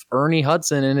of Ernie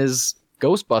Hudson in his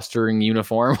Ghostbustering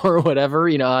uniform or whatever.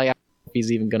 You know, I don't know if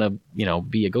he's even gonna, you know,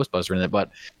 be a Ghostbuster in it,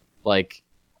 but like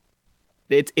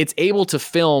it's able to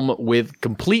film with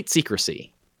complete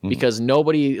secrecy because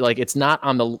nobody, like, it's not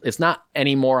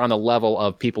anymore on the level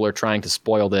of people are trying to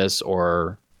spoil this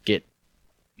or get,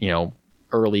 you know,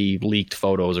 early leaked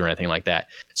photos or anything like that.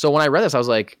 So when I read this, I was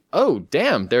like, oh,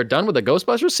 damn, they're done with the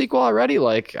Ghostbusters sequel already?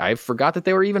 Like, I forgot that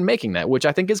they were even making that, which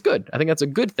I think is good. I think that's a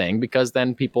good thing because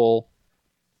then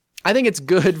I think it's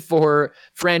good for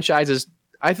franchises.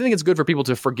 I think it's good for people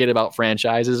to forget about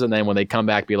franchises and then when they come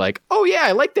back, be like, oh, yeah,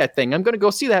 I like that thing. I'm going to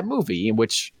go see that movie,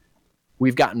 which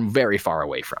we've gotten very far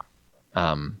away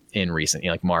from in recent, you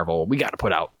know, like Marvel. We got to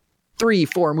put out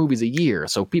 3-4 movies a year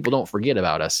so people don't forget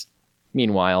about us.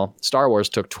 Meanwhile, Star Wars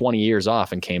took 20 years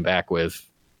off and came back with,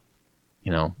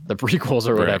 you know, the prequels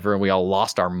or whatever, right. And we all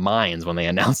lost our minds when they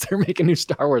announced they're making new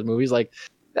Star Wars movies, like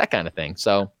that kind of thing.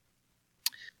 So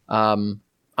I'm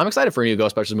excited for a new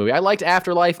Ghostbusters movie. I liked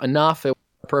Afterlife enough. It was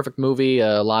a perfect movie.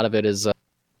 A lot of it is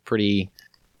pretty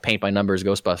paint-by-numbers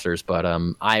Ghostbusters, but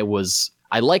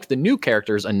I liked the new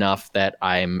characters enough that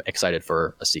I'm excited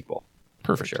for a sequel.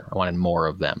 Perfect. For sure. I wanted more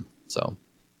of them. So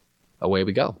away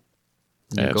we go.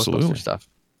 Absolutely. Ghostbuster stuff.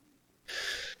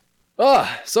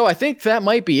 So I think that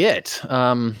might be it.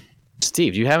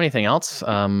 Steve, do you have anything else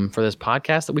for this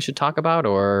podcast that we should talk about,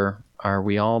 or are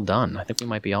we all done? I think we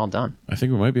might be all done. I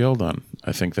think we might be all done.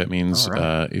 I think that means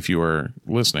right. If you are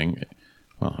listening,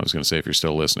 well, I was going to say if you're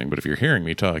still listening, but if you're hearing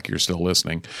me talk, you're still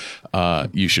listening.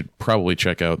 You should probably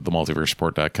check out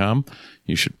themultiverseport.com.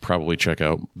 You should probably check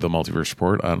out the Multiverse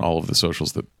Report on all of the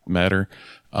socials that matter.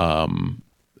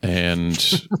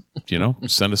 And, you know,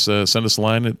 send us a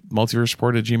line at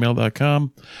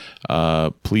multiverseport@gmail.com.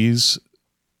 Please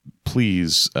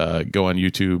go on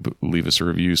YouTube, leave us a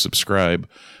review, subscribe.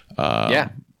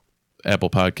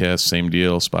 Apple Podcasts, same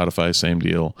deal. Spotify, same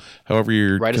deal. However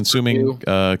you're consuming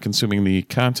the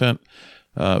content,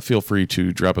 feel free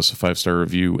to drop us a 5-star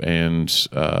review, and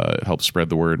it helps spread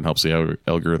the word and helps the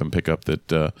algorithm pick up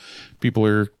that people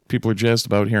are jazzed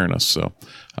about hearing us. So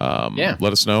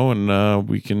let us know, and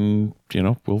we can, you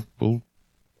know, we'll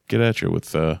get at you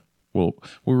with we'll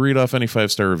read off any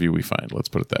 5-star review we find. Let's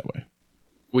put it that way.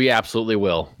 We absolutely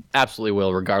will,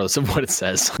 regardless of what it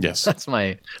says. Yes, that's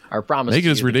our promise. Make it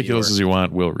as ridiculous as you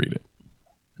want. We'll read it.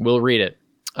 We'll read it,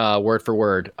 word for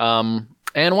word. And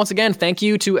once again, thank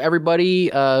you to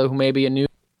everybody who may be a new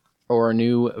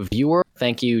viewer.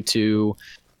 Thank you to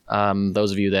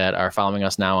those of you that are following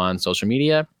us now on social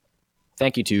media.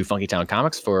 Thank you to Funky Town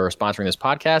Comics for sponsoring this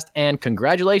podcast. And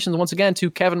congratulations once again to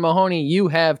Kevin Mahoney. You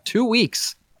have 2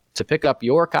 weeks to pick up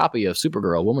your copy of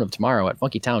Supergirl, Woman of Tomorrow at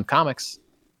Funky Town Comics.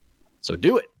 So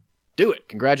do it.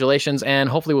 Congratulations. And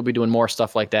hopefully we'll be doing more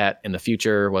stuff like that in the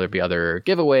future, whether it be other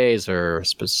giveaways or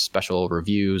special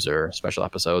reviews or special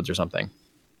episodes or something.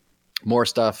 More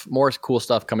stuff, more cool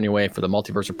stuff coming your way for the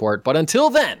Multiverse Report. But until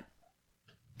then,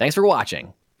 thanks for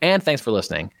watching and thanks for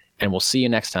listening. And we'll see you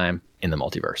next time in the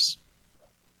multiverse.